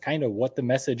Barbie, that's kind of what the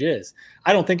message is.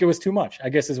 I don't think it was too much, I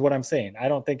guess is what I'm saying. I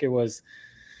don't think it was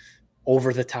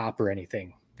over the top or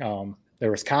anything.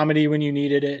 There was comedy when you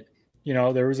needed it.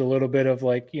 There was a little bit of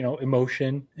like,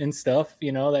 emotion and stuff,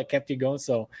 that kept you going.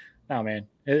 So, no, man,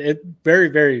 it very,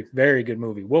 very, very good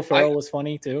movie. Will Ferrell was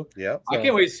funny too. Yeah. So. I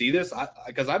can't wait to see this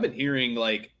because I've been hearing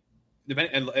like,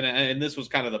 and this was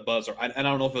kind of the buzz. I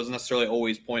don't know if it was necessarily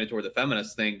always pointed toward the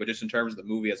feminist thing, but just in terms of the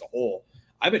movie as a whole,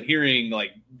 I've been hearing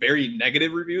like very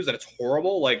negative reviews that it's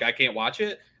horrible. Like I can't watch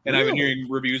it. And I've been hearing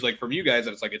reviews like from you guys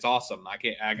that it's like, it's awesome.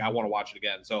 I want to watch it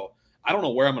again. So I don't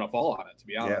know where I'm going to fall on it, to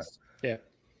be honest. Yeah.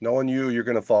 Knowing you're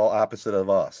going to fall opposite of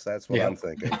us. That's what I'm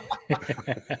thinking.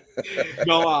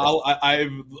 No, I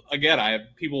have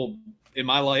people in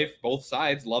my life, both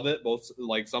sides love it. Both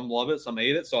like some love it, some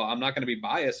hate it. So I'm not going to be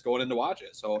biased going in to watch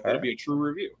it. So it'll be a true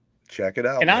review. Check it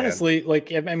out. And honestly,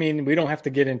 like, I mean, we don't have to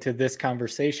get into this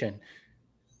conversation.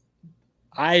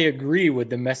 I agree with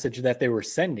the message that they were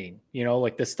sending,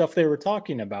 like the stuff they were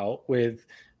talking about with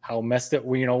how messed up,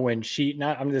 when she,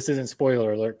 this isn't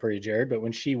spoiler alert for you, Jared, but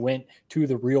when she went to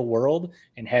the real world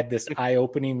and had this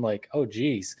eye-opening, like, oh,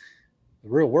 geez, the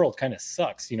real world kind of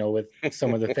sucks, with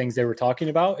some of the things they were talking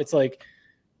about. It's like,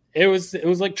 it was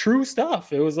like true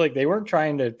stuff. It was like, they weren't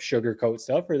trying to sugarcoat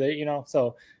stuff or they,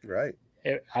 so. Right.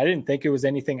 I didn't think it was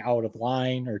anything out of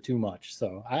line or too much.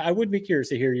 So I would be curious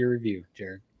to hear your review,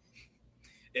 Jared.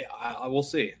 I will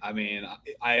see. I mean,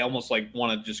 I almost like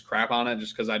want to just crap on it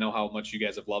just because I know how much you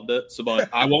guys have loved it. So, but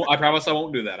I won't. I promise I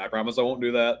won't do that.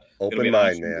 Open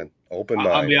mind, man. Open mind.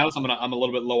 I'll be honest. I'm a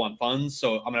little bit low on funds,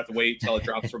 so I'm gonna have to wait till it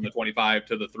drops from the 25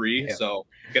 to the 3. Yeah. So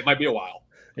it might be a while.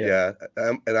 Yeah,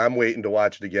 and I'm waiting to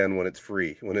watch it again when it's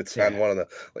free, when it's on one of the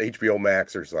HBO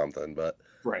Max or something. But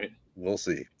we'll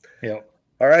see. Yeah.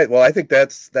 All right. Well, I think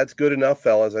that's good enough,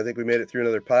 fellas. I think we made it through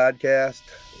another podcast.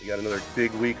 We got another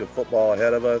big week of football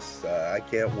ahead of us. I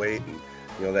can't wait.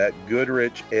 And, that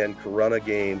Goodrich and Corunna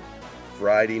game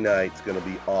Friday night. It's going to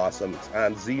be awesome. It's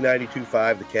on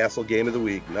Z92.5, the Castle Game of the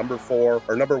Week. Number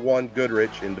 1,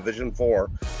 Goodrich in Division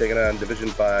 4, taking on Division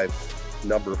 5,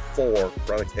 number 4,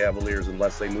 Front Cavaliers,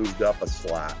 unless they moved up a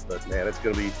slot. But man, it's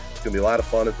going to be a lot of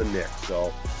fun at the Knicks.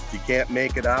 So if you can't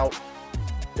make it out,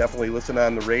 definitely listen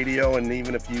on the radio, and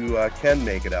even if you can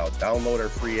make it out, download our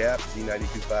free app,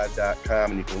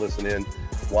 Z925.com, and you can listen in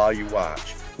while you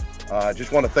watch.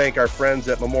 Just want to thank our friends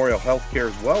at Memorial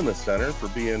Healthcare's Wellness Center for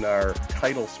being our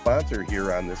title sponsor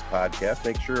here on this podcast.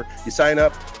 Make sure you sign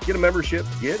up, get a membership,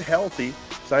 get healthy.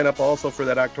 Sign up also for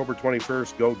that October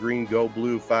 21st Go Green, Go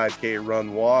Blue 5K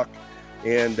run walk.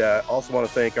 And also want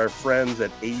to thank our friends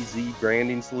at AZee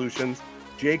Branding Solutions,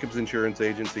 Jacobs Insurance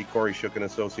Agency, Kori Shook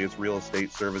Associates Real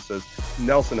Estate Services,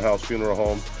 Nelson House Funeral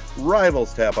Home,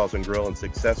 Rivals Taphouse Grille, and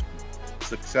Success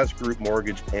Group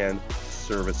Mortgage and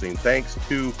Servicing. Thanks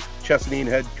to Chesaning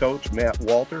head coach Matt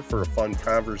Walter for a fun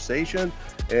conversation,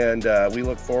 and we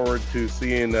look forward to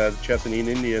seeing the Chesaning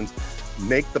Indians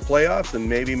make the playoffs and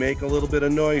maybe make a little bit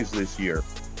of noise this year.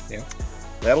 Yeah,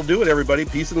 that'll do it, everybody.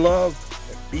 Peace and love.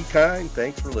 Be kind.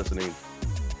 Thanks for listening.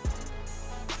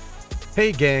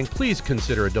 Hey gang, please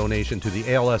consider a donation to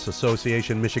the ALS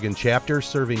Association Michigan chapter,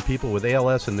 serving people with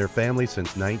ALS and their families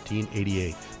since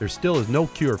 1988. There still is no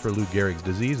cure for Lou Gehrig's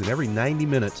disease, and every 90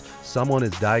 minutes someone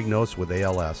is diagnosed with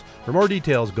ALS. For more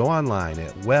details, go online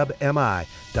at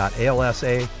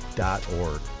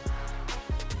webmi.alsa.org.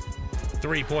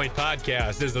 3 Point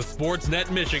Podcast is a SportsNet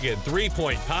Michigan 3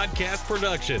 Point Podcast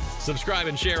production. Subscribe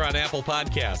and share on Apple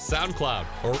Podcasts, SoundCloud,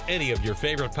 or any of your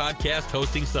favorite podcast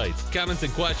hosting sites. Comments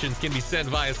and questions can be sent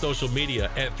via social media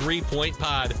at 3 Point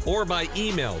Pod or by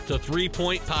email to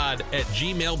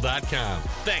 3pointpod@gmail.com.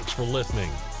 Thanks for listening.